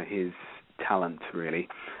and, his talent, really.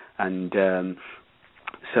 And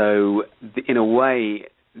so, in a way,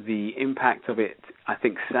 the impact of it, I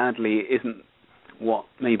think, sadly, isn't what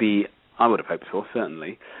maybe I would have hoped for,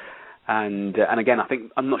 certainly. And again, I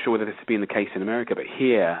think, I'm not sure whether this has been the case in America, but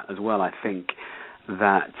here as well, I think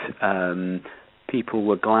that people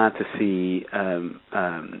were glad to see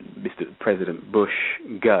Mr. President Bush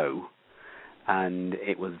go, and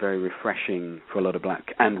it was very refreshing for a lot of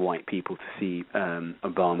black and white people to see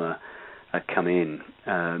Obama come in.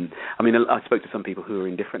 I spoke to some people who were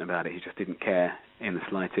indifferent about it, who just didn't care in the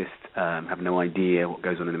slightest, have no idea what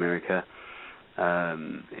goes on in America.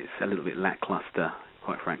 It's a little bit lackluster,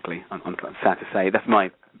 quite frankly. I'm sad to say. That's my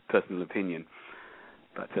personal opinion.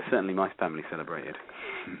 But certainly my family celebrated.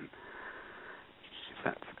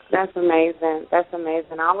 That's amazing. That's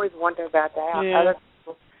amazing. I always wonder about that, how other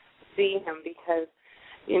people see him, because,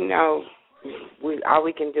 all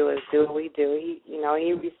we can do is do what we do.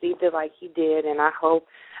 He received it like he did, and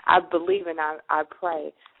I believe and I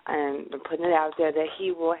pray, and putting it out there that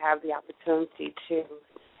he will have the opportunity to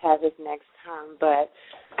have his next term. But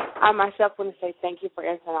I myself want to say thank you for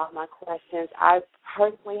answering all my questions. I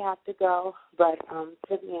personally have to go, but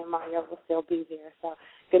Tiffany and Mario will still be there. So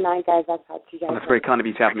good night, guys. I'll talk to you guys. Well, that's very kind of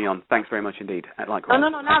you to have me on. Thanks very much indeed. Likewise.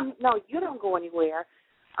 No, you don't go anywhere.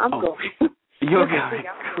 I'm going. You're going.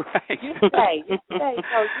 Great. You stay. No,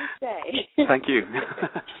 you stay. Thank you.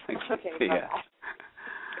 Thanks. Okay, bye.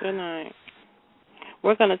 Good night.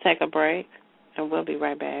 We're going to take a break, and we'll be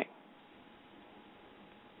right back.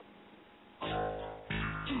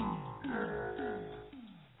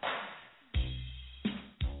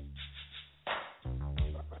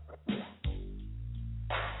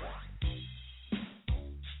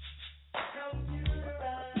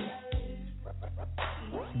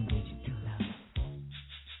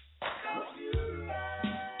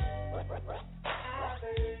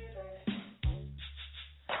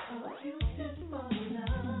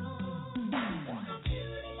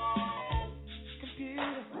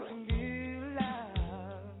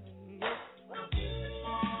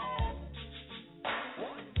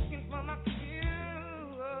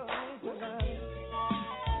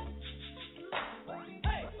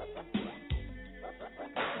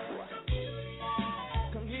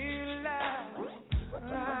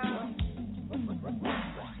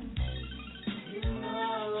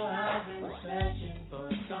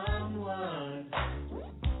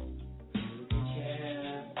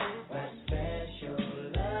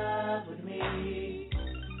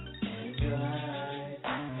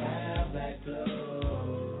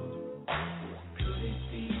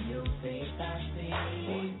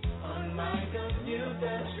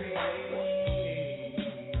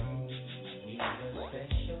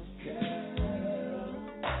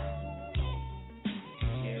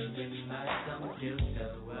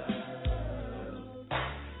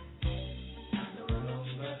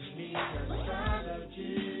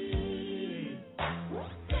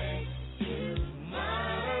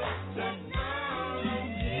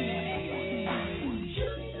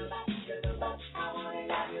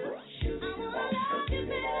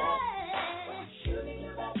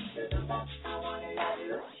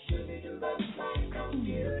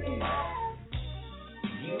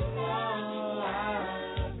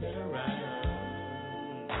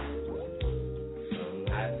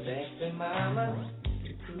 Sexy mama,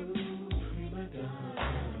 you cool prima donna.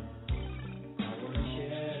 I wanna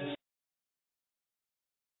share.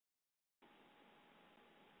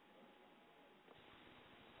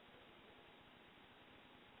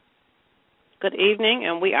 Good evening,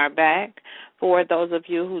 and we are back. For those of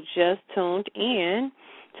you who just tuned in,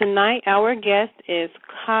 tonight our guest is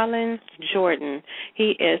Collin Jordan.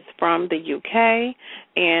 He is from the UK,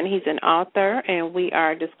 and he's an author, and we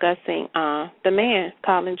are discussing the man,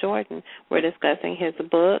 Collin Jordan. We're discussing his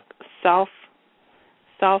book, Soft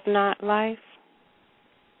Knock Life.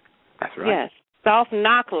 That's right. Yes, Soft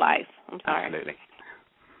Knock Life. I'm sorry. Absolutely.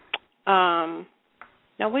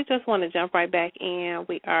 Now, we just want to jump right back in.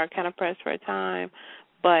 We are kind of pressed for time.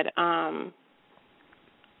 But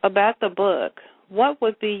about the book, what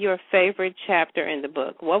would be your favorite chapter in the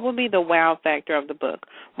book? What would be the wow factor of the book?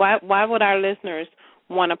 Why would our listeners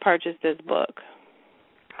want to purchase this book?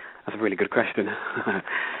 That's a really good question.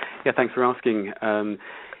 Yeah, thanks for asking.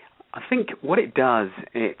 I think what it does,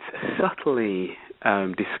 it subtly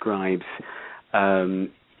describes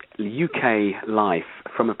UK life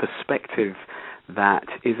from a perspective that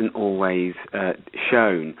isn't always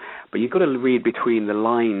shown. But you've got to read between the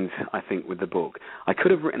lines, I think, with the book. I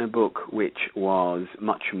could have written a book which was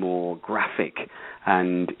much more graphic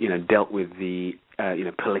and, dealt with the,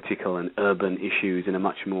 political and urban issues in a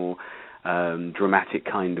much more dramatic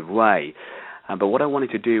kind of way. But what I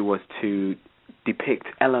wanted to do was to depict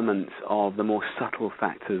elements of the more subtle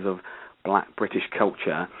factors of black British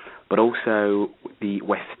culture, but also the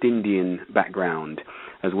West Indian background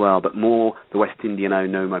as well, but more the West Indian I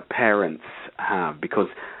know my parents have, because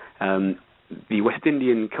the West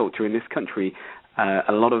Indian culture in this country,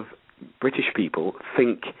 a lot of British people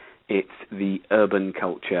think it's the urban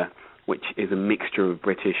culture, which is a mixture of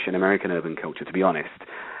British and American urban culture, to be honest.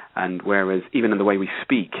 And whereas even in the way we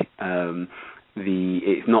speak,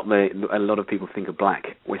 it's not a lot of people think a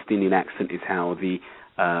black West Indian accent is how the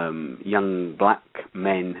young black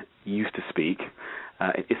men used to speak.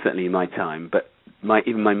 It's certainly in my time, but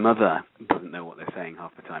even my mother doesn't know what they're saying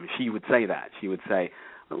half the time. She would say that. She would say,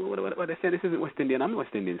 what are they saying? This isn't West Indian. I'm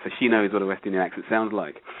West Indian. So she knows what a West Indian accent sounds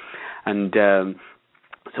like. And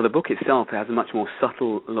so the book itself has a much more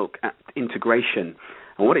subtle look at integration.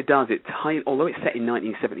 And what it does, although it's set in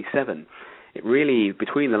 1977, it really,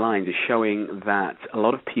 between the lines, is showing that a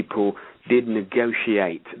lot of people did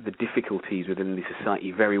negotiate the difficulties within the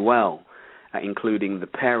society very well, including the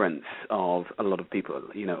parents of a lot of people,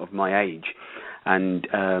 of my age. And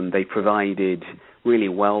they provided really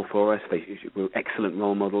well for us. They were excellent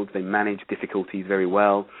role models. They managed difficulties very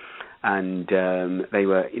well. And they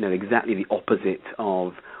were, exactly the opposite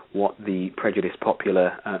of what the prejudiced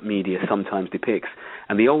popular media sometimes depicts.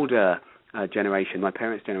 And the older generation, my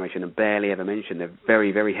parents' generation, are barely ever mentioned. They're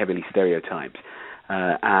very, very heavily stereotyped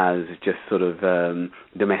as just sort of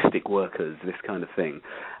domestic workers, this kind of thing.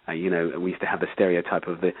 We used to have the stereotype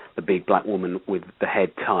of the big black woman with the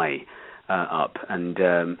head tie up, and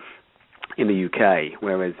in the UK,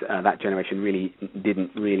 whereas that generation really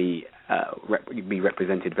didn't really be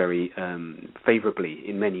represented very favourably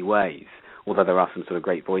in many ways, although there are some sort of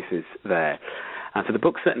great voices there. And so the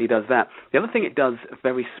book certainly does that. The other thing it does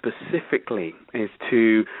very specifically is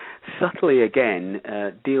to subtly, again,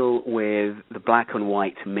 deal with the black and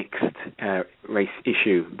white mixed race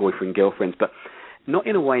issue, boyfriend-girlfriends, but not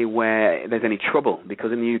in a way where there's any trouble,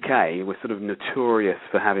 because in the UK we're sort of notorious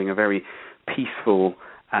for having a very peaceful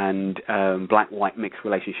and black-white mixed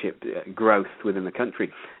relationship growth within the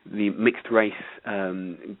country. The mixed race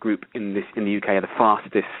group in the UK are the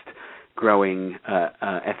fastest growing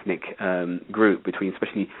ethnic group, between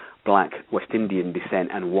especially black West Indian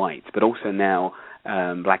descent and white, but also now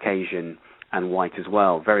black Asian and white as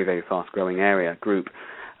well. Very, very fast growing group.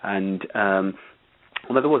 And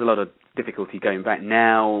although there was a lot of difficulty going back,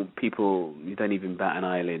 now people don't even bat an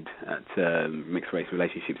eyelid at mixed race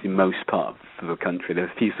relationships in most parts of the country. There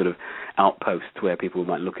are a few sort of outposts where people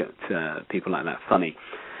might look at people like that funny.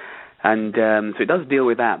 And so it does deal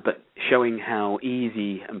with that, but showing how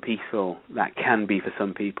easy and peaceful that can be for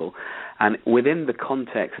some people. And within the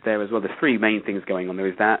context there as well, there's three main things going on. There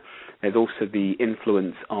is that. There's also the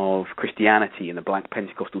influence of Christianity in the Black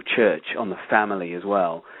Pentecostal Church on the family as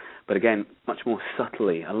well. But again, much more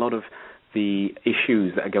subtly, a lot of the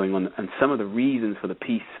issues that are going on and some of the reasons for the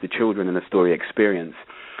peace the children in the story experience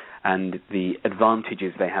and the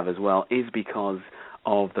advantages they have as well is because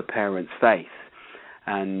of the parents' faith.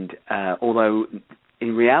 And although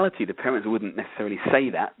in reality the parents wouldn't necessarily say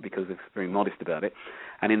that because they're very modest about it,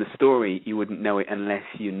 and in the story you wouldn't know it unless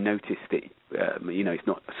you noticed it. It's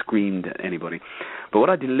not screamed at anybody. But what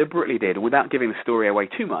I deliberately did, without giving the story away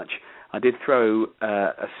too much, I did throw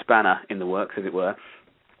a spanner in the works, as it were,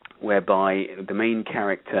 whereby the main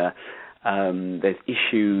character, there's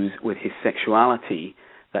issues with his sexuality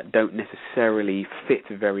that don't necessarily fit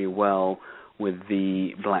very well with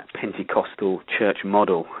the black Pentecostal church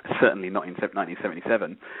model, certainly not in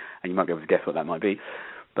 1977, and you might be able to guess what that might be,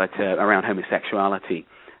 but around homosexuality.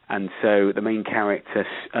 And so the main character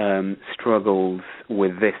struggles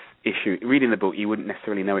with this issue. Reading the book, you wouldn't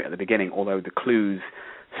necessarily know it at the beginning, although the clues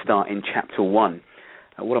start in chapter 1.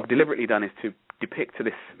 What I've deliberately done is to depict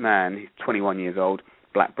this man, he's 21 years old,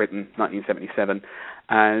 Black Britain, 1977,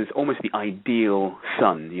 as almost the ideal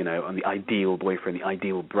son, and the ideal boyfriend, the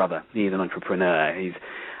ideal brother. He's an entrepreneur. He's,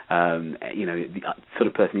 the sort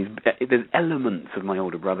of person. There's elements of my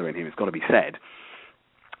older brother in him. It's got to be said,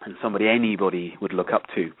 and somebody anybody would look up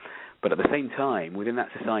to. But at the same time, within that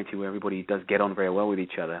society where everybody does get on very well with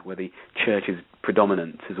each other, where the church is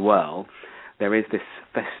predominant as well, there is this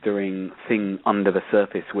festering thing under the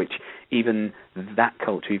surface, which even that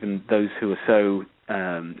culture, even those who are so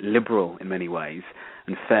liberal in many ways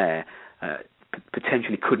and fair,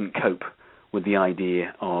 potentially couldn't cope with the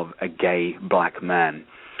idea of a gay black man.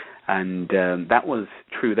 And that was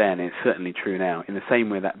true then, and it's certainly true now, in the same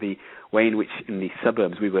way that the way in which in the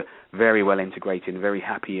suburbs we were very well integrated and very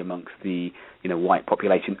happy amongst the white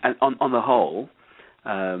population. And on the whole,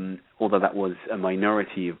 although that was a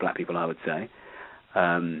minority of black people, I would say,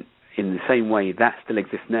 in the same way that still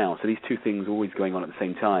exists now. So these two things always going on at the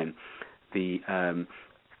same time.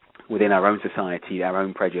 Within our own society, our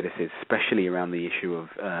own prejudices, especially around the issue of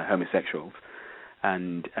homosexuals,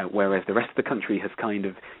 and whereas the rest of the country has kind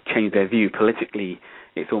of changed their view politically,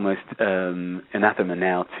 it's almost anathema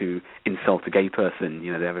now to insult a gay person.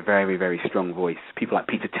 They have a very, very strong voice. People like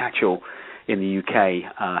Peter Tatchell in the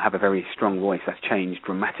UK have a very strong voice. That's changed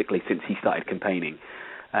dramatically since he started campaigning,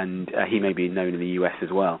 and he may be known in the US as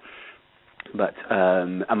well. But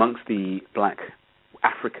amongst the black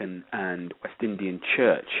African and West Indian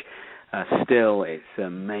church, still it's a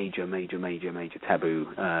major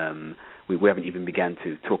taboo. We haven't even begun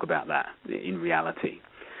to talk about that in reality.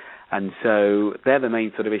 And so they're the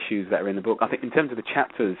main sort of issues that are in the book. I think in terms of the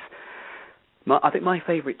chapters, I think my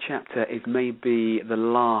favourite chapter is maybe the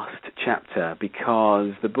last chapter,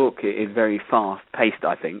 because the book is very fast-paced,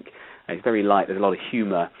 I think. It's very light, there's a lot of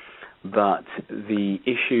humour, but the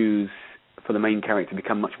issues for the main character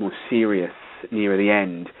become much more serious near the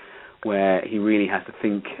end, where he really has to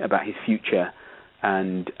think about his future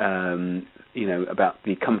and about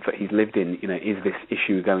the comfort he's lived in. Is this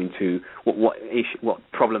issue going to what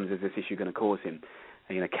problems is this issue going to cause him?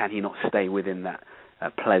 Can he not stay within that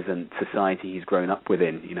pleasant society he's grown up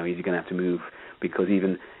within? Is he going to have to move because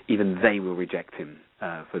even they will reject him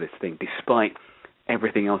for this thing, despite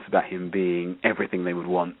everything else about him being everything they would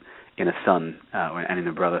want in a son and in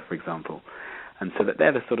a brother, for example. And so that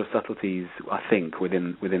they're the sort of subtleties, I think,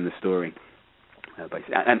 within the story.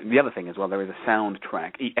 And the other thing as well, there is a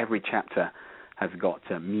soundtrack. Every chapter has got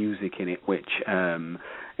music in it, which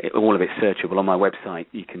all of it's searchable. On my website,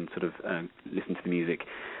 you can sort of listen to the music,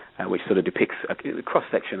 which sort of depicts a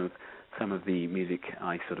cross-section of some of the music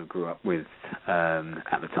I sort of grew up with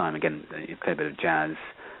at the time. Again, a fair bit of jazz.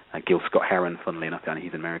 Gil Scott-Heron, funnily enough,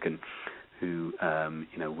 he's American, who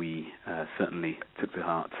we certainly took to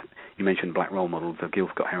heart. You mentioned black role models, so Gil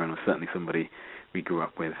Scott-Heron was certainly somebody we grew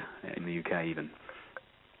up with in the UK even.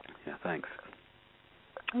 Yeah, thanks.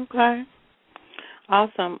 Okay.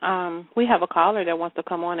 Awesome. We have a caller that wants to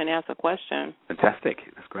come on and ask a question. Fantastic.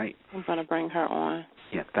 That's great. I'm going to bring her on.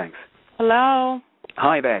 Yeah, thanks. Hello.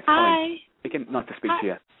 Hi there. Hi. Colin. Nice to speak to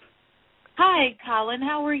you. Hi, Colin.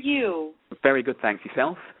 How are you? Very good, thanks.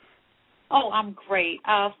 Yourself? Oh, I'm great.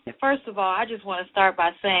 First of all, I just want to start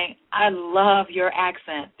by saying I love your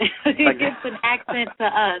accent. It's an accent to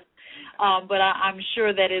us, but I'm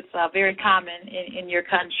sure that it's very common in your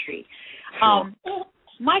country. Sure.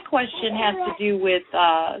 My question has to do with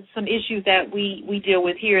some issues that we deal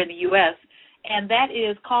with here in the U.S., and that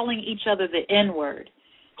is calling each other the N-word.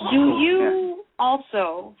 Do you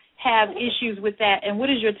also have issues with that, and what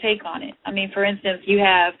is your take on it? I mean, for instance, you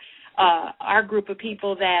have our group of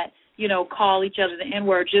people that call each other the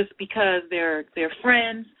N-word just because they're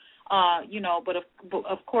friends, but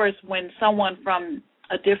of course when someone from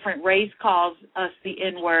a different race calls us the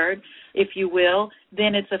N-word, if you will,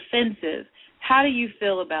 then it's offensive. How do you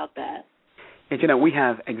feel about that? We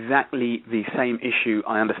have exactly the same issue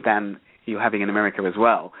I understand you're having in America as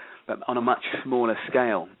well, but on a much smaller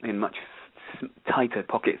scale, in much tighter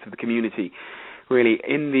pockets of the community. Really,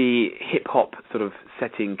 in the hip-hop sort of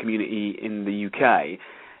setting community in the UK,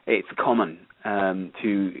 it's common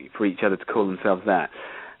for each other to call themselves that.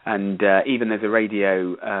 And even there's a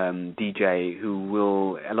radio DJ who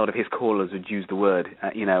will, a lot of his callers would use the word,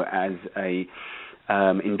 as a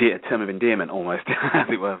term of endearment almost, as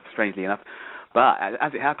it were, strangely enough. But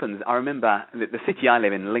as it happens, I remember the city I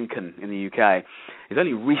live in, Lincoln, in the UK, has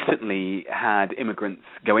only recently had immigrants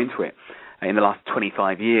go into it. In the last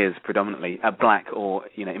 25 years, predominantly, black or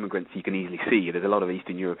immigrants you can easily see. There's a lot of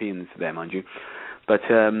Eastern Europeans there, mind you. But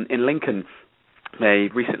in Lincoln, they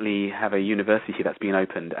recently have a university that's been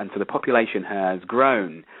opened, and so the population has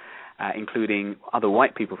grown, including other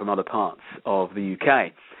white people from other parts of the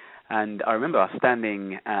UK. And I remember I was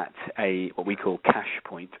standing at what we call cash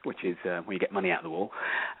point, which is where you get money out of the wall.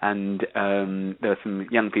 And there were some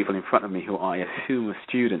young people in front of me who I assume were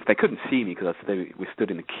students. They couldn't see me because we stood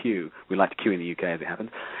in a queue. We like to queue in the UK, as it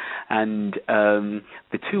happens. And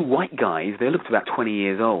the two white guys, they looked about 20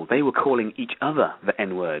 years old. They were calling each other the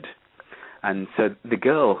N-word. And so the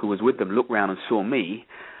girl who was with them looked round and saw me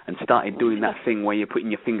and started doing that thing where you're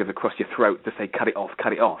putting your fingers across your throat to say, cut it off,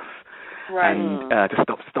 cut it off. Right. And to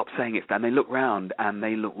stop saying it. And they look round and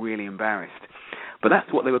they look really embarrassed. But that's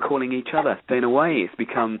what they were calling each other. So in a way, it's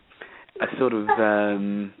become a sort of,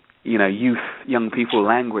 young people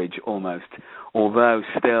language almost, although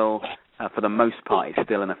still, for the most part, it's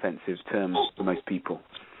still an offensive term for most people.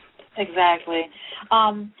 Exactly.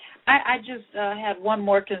 I just had one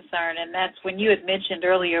more concern, and that's when you had mentioned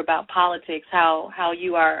earlier about politics, how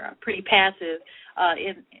you are pretty passive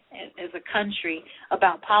as a country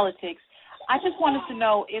about politics. I just wanted to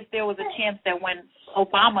know if there was a chance that when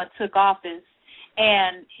Obama took office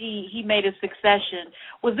and he made a succession,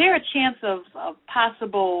 was there a chance of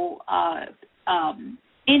possible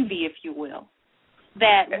envy, if you will,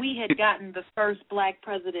 that we had gotten the first black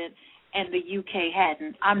president and the UK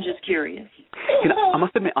hadn't? I'm just curious. I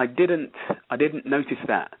must admit, I didn't notice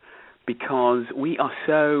that because we are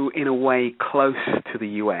so, in a way, close to the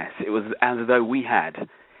US. It was as though we had,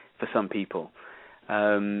 for some people.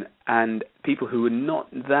 And people who were not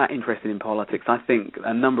that interested in politics, I think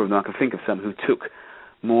a number of them, I can think of some who took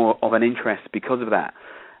more of an interest because of that.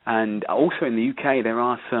 And also in the UK, there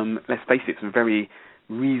are some, let's face it, some very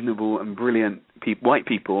reasonable and brilliant white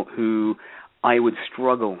people who I would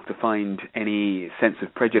struggle to find any sense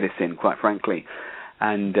of prejudice in, quite frankly,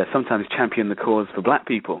 and sometimes champion the cause for black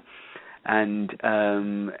people. And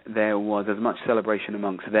there was as much celebration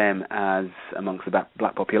amongst them as amongst the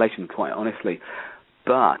black population, quite honestly.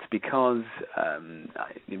 But because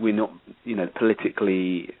we're not,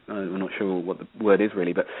 politically, I'm not sure what the word is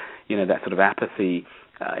really, but, that sort of apathy,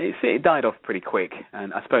 it died off pretty quick.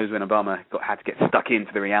 And I suppose when Obama had to get stuck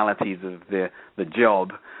into the realities of the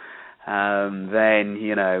job, then,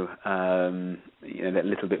 that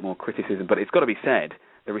little bit more criticism. But it's got to be said,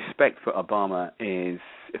 the respect for Obama is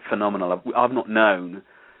phenomenal. I've not known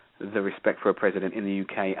the respect for a president in the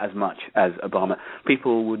UK as much as Obama.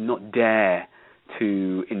 People would not dare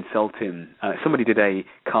to insult him. Somebody did a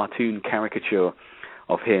cartoon caricature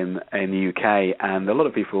of him in the UK, and a lot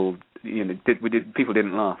of people, people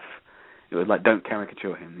didn't laugh. It was like, don't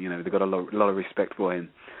caricature him. They got a lot of respect for him.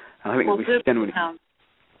 And I think we generally.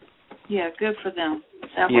 Yeah, good for them.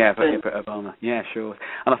 Yeah, for Obama. Yeah, sure.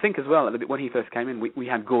 And I think as well, when he first came in, we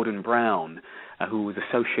had Gordon Brown, who was a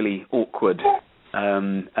socially awkward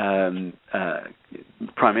Prime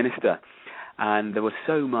Minister. And there was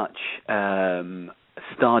so much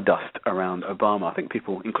stardust around Obama. I think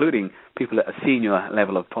people, including people at a senior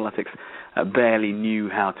level of politics, barely knew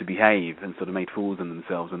how to behave and sort of made fools of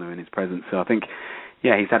themselves when they were in his presence. So I think,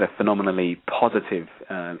 he's had a phenomenally positive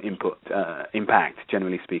impact,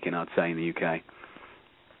 generally speaking, I'd say, in the UK.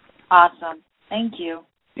 Awesome. Thank you.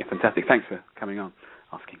 Yeah, fantastic. Thanks for coming on,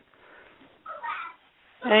 asking.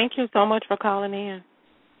 Thank you so much for calling in.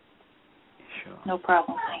 Sure. No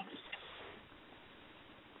problem. Thanks.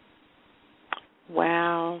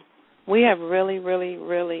 Wow. We have really, really,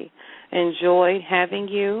 really enjoyed having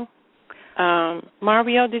you.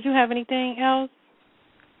 Mario, did you have anything else?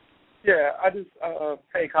 Yeah, I just,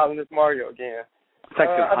 hey, Colin, it's Mario again.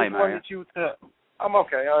 Hi, Mario. I'm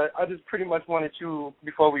okay. I just pretty much wanted you,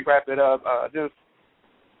 before we wrap it up, just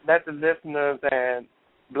let the listeners and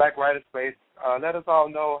Black Writer Space, let us all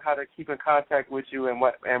know how to keep in contact with you and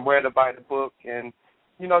where to buy the book and,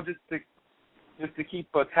 just to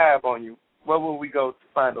keep a tab on you. Where will we go to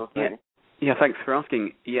find those things? Yeah, thanks for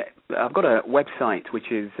asking. Yeah, I've got a website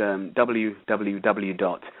which is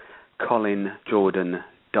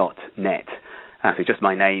www.collinjordan.net. So just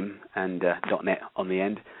my name and .net on the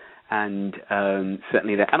end, and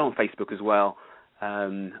certainly there, and on Facebook as well.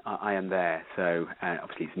 I am there. So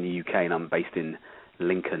obviously it's in the UK, and I'm based in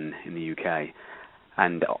Lincoln in the UK,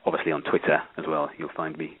 and obviously on Twitter as well. You'll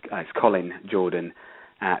find me. It's Colin Jordan.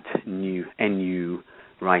 at NU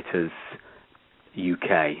Writers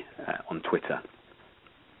UK on Twitter.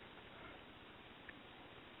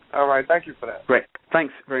 All right, thank you for that. Great.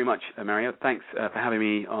 Thanks very much, Mario. Thanks for having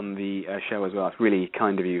me on the show as well. It's really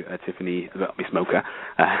kind of you, Tiffany, Miss Mocha.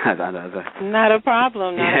 Not a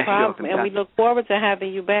problem, not a problem. Sure, and we look forward to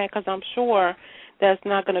having you back because I'm sure that's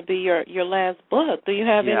not going to be your last book. Do you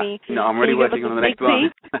have any? No, I'm really working on the next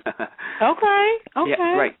one. Okay.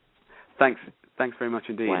 Yeah, great. Thanks very much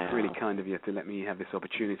indeed. Wow. It's really kind of you to let me have this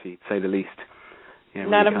opportunity, to say the least. Yeah,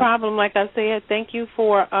 not really a problem. Like I said, thank you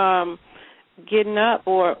for getting up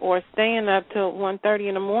or staying up till 1:30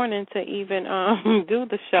 in the morning to even do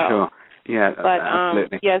the show. Sure. Yeah, but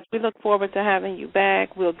absolutely. Yes, we look forward to having you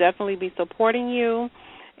back. We'll definitely be supporting you.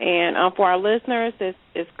 And for our listeners,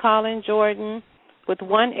 it's Colin Jordan with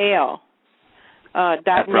one L. That's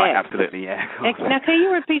 .net. right, absolutely, yeah. Now, can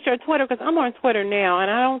you repeat your Twitter? Because I'm on Twitter now,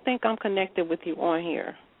 and I don't think I'm connected with you on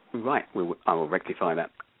here. Right. I will rectify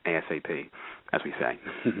that ASAP, as we say.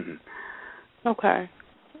 Okay.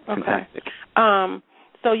 Fantastic.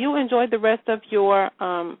 So you enjoy the rest of your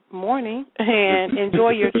morning and enjoy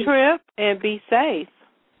your trip and be safe.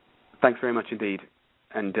 Thanks very much indeed.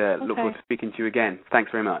 And look forward to speaking to you again.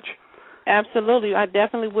 Thanks very much. Absolutely. I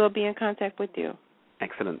definitely will be in contact with you.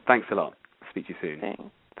 Excellent. Thanks a lot. Speak to you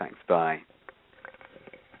soon. Thanks. Bye.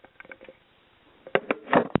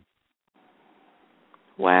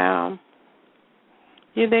 Wow.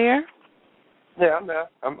 You there? Yeah, I'm there.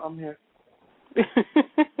 I'm here.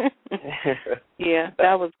 Yeah,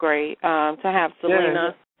 that was great. To have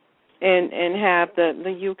Syleena and have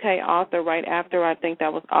the UK author right after, I think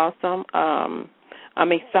that was awesome.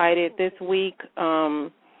 I'm excited this week.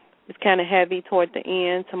 It's kind of heavy toward the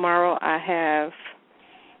end. Tomorrow I have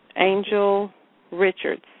Angel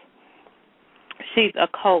Richards. She's a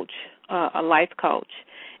coach, a life coach,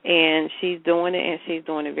 and she's doing it, and she's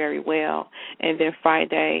doing it very well. And then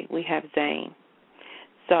Friday we have Zane.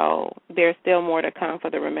 So there's still more to come for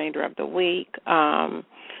the remainder of the week. I'll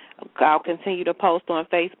continue to post on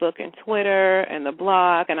Facebook and Twitter and the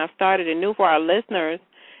blog, and I've started a new, for our listeners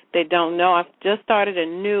that don't know, I've just started a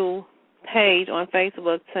new page on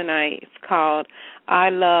Facebook tonight. It's called I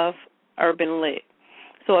Love Urban Lit.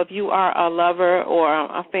 So if you are a lover or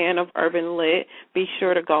a fan of Urban Lit, be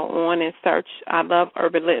sure to go on and search I Love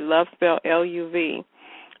Urban Lit, love spelled L-U-V.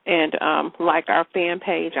 And like our fan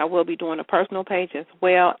page, I will be doing a personal page as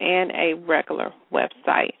well and a regular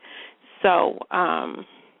website. So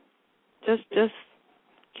just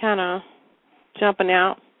kind of jumping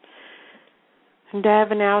out,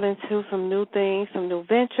 diving out into some new things, some new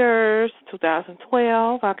ventures.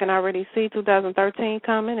 2012, I can already see 2013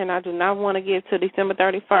 coming, and I do not want to get to December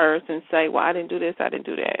 31st and say, well, I didn't do this, I didn't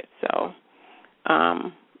do that. So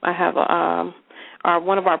I have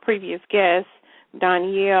one of our previous guests,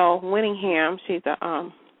 Danielle Winningham. She's a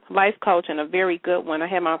life coach and a very good one.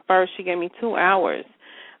 She gave me 2 hours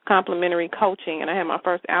complimentary coaching, and I had my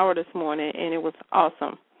first hour this morning, and it was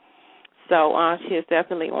awesome. So she is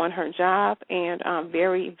definitely on her job and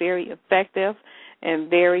very, very effective and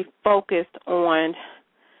very focused on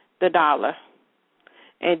the dollar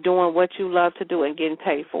and doing what you love to do and getting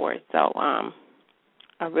paid for it. So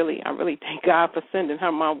I really thank God for sending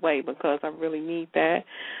her my way because I really need that.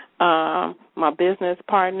 My business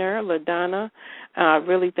partner, LaDonna, I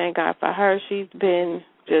really thank God for her. She's been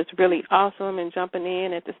just really awesome and jumping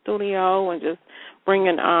in at the studio and just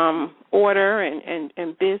bringing order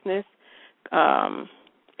and business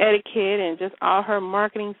etiquette and just all her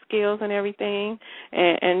marketing skills and everything.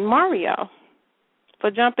 And Mario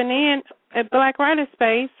for jumping in at Black Writer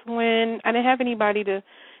Space when I didn't have anybody to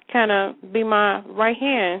kind of be my right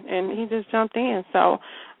hand, and he just jumped in. So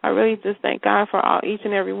I really just thank God for each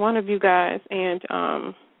and every one of you guys, and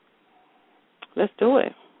let's do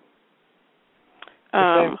it.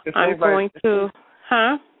 I'm going to,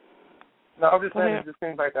 huh? No, I'm just saying, it just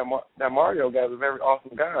seems like that Mario guy is a very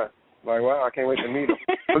awesome guy. Like, wow, I can't wait to meet him.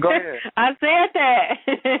 But go ahead. I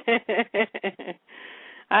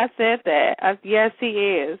said that. Yes, he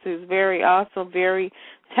is. He's very awesome, very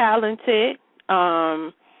talented.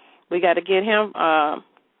 We got to get him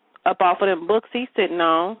up off of them books he's sitting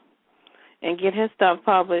on and get his stuff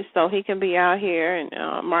published so he can be out here and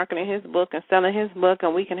marketing his book and selling his book,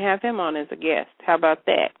 and we can have him on as a guest. How about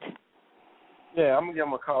that? Yeah, I'm gonna give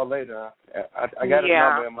him a call later. I got his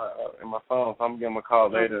number in my phone, so I'm gonna give him a call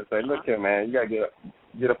later and say, look here, man, you gotta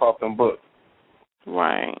get up off them books.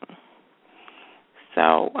 Right.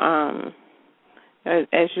 So,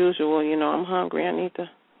 as usual, I'm hungry.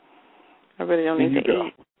 I really don't need to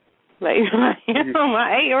eat. Like I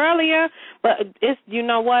ate earlier, but it's, you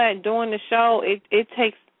know what, doing the show, it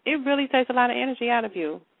takes it really takes a lot of energy out of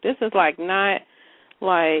you. This is like not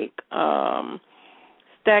like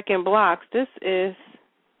stacking blocks. This is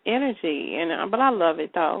energy, but I love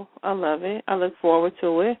it though. I love it. I look forward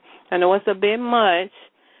to it. I know it's a bit much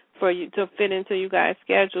for you to fit into you guys'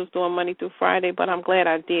 schedules doing Monday through Friday, but I'm glad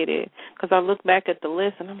I did it because I look back at the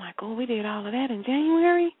list and I'm like, oh, we did all of that in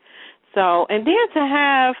January. So, and then to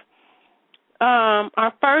have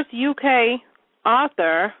our first UK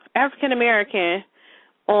author, African American,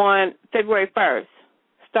 on February 1st,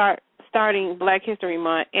 starting Black History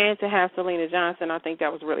Month, and to have Syleena Johnson, I think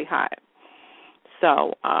that was really hot.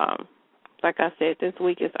 So, like I said, this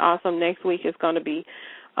week is awesome. Next week is going to be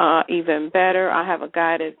even better. I have a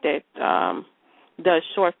guy that does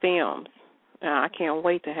short films. I can't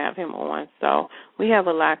wait to have him on. So we have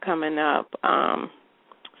a lot coming up.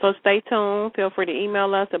 So stay tuned. Feel free to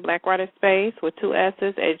email us at blackwriterspace with 2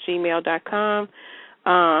 S's at gmail.com.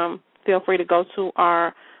 Feel free to go to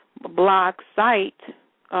our blog site,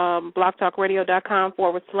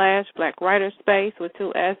 blogtalkradio.com/blackwriterspace with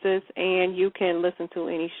 2 S's, and you can listen to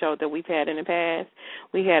any show that we've had in the past.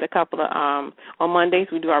 We had a couple of, on Mondays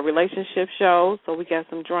we do our relationship shows, so we got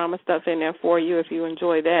some drama stuff in there for you if you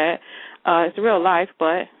enjoy that. It's real life,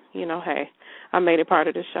 but, hey, I made it part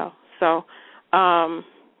of the show. So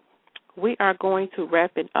we are going to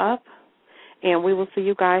wrap it up, and we will see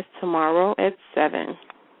you guys tomorrow at 7.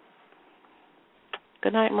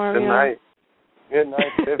 Good night, Mario. Good night. Good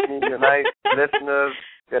night, Tiffany. Good night, listeners.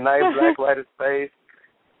 Good night, Black Writer Space.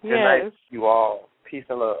 Good night, you all. Peace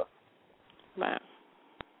and love. Bye.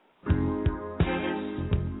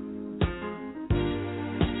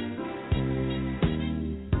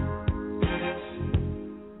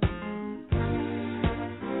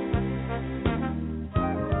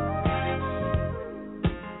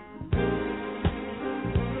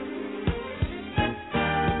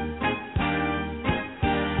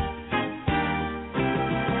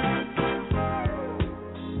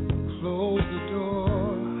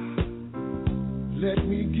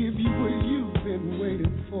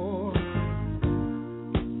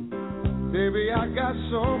 I got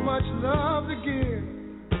so much love to give,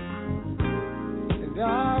 and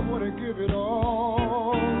I want to give it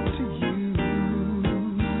all to you.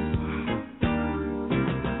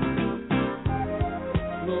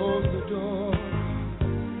 Close the door,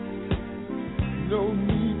 no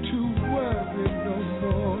need to worry no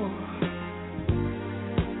more.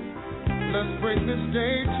 Let's bring this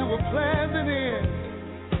day to a pleasant end.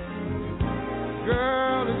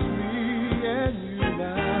 Girl, it's me and you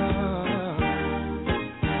now.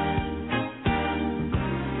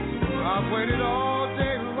 I've waited all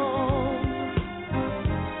day long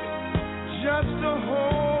just to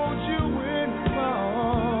hold you in my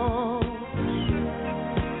arms,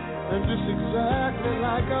 and just exactly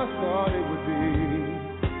like I thought it would be.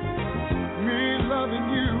 Me loving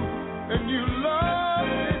you and you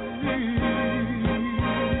loving me.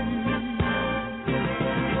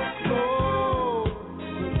 Close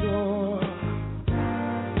the door,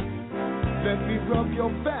 let me rub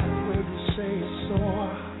your back where you say it's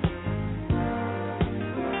sore.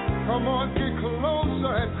 Come on, get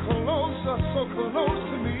closer and closer, so close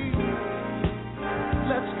to me.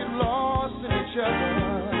 Let's get lost in each other.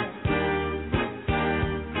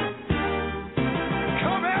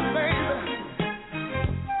 Come here, baby.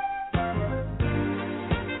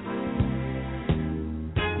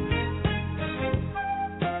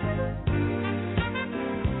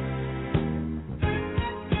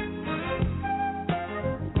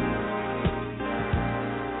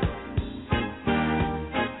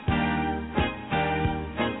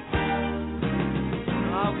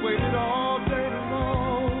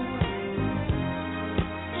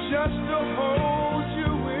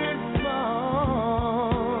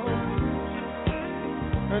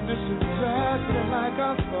 Like I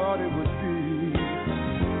thought it would be.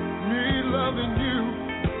 Me loving you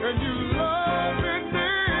and you loving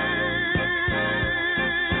me.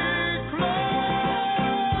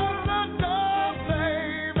 Close the door,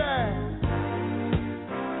 baby,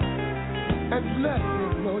 and let me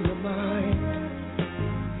blow your mind.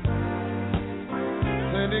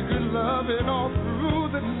 Plenty good loving all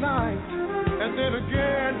through the night, and then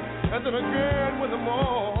again with the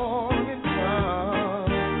morning.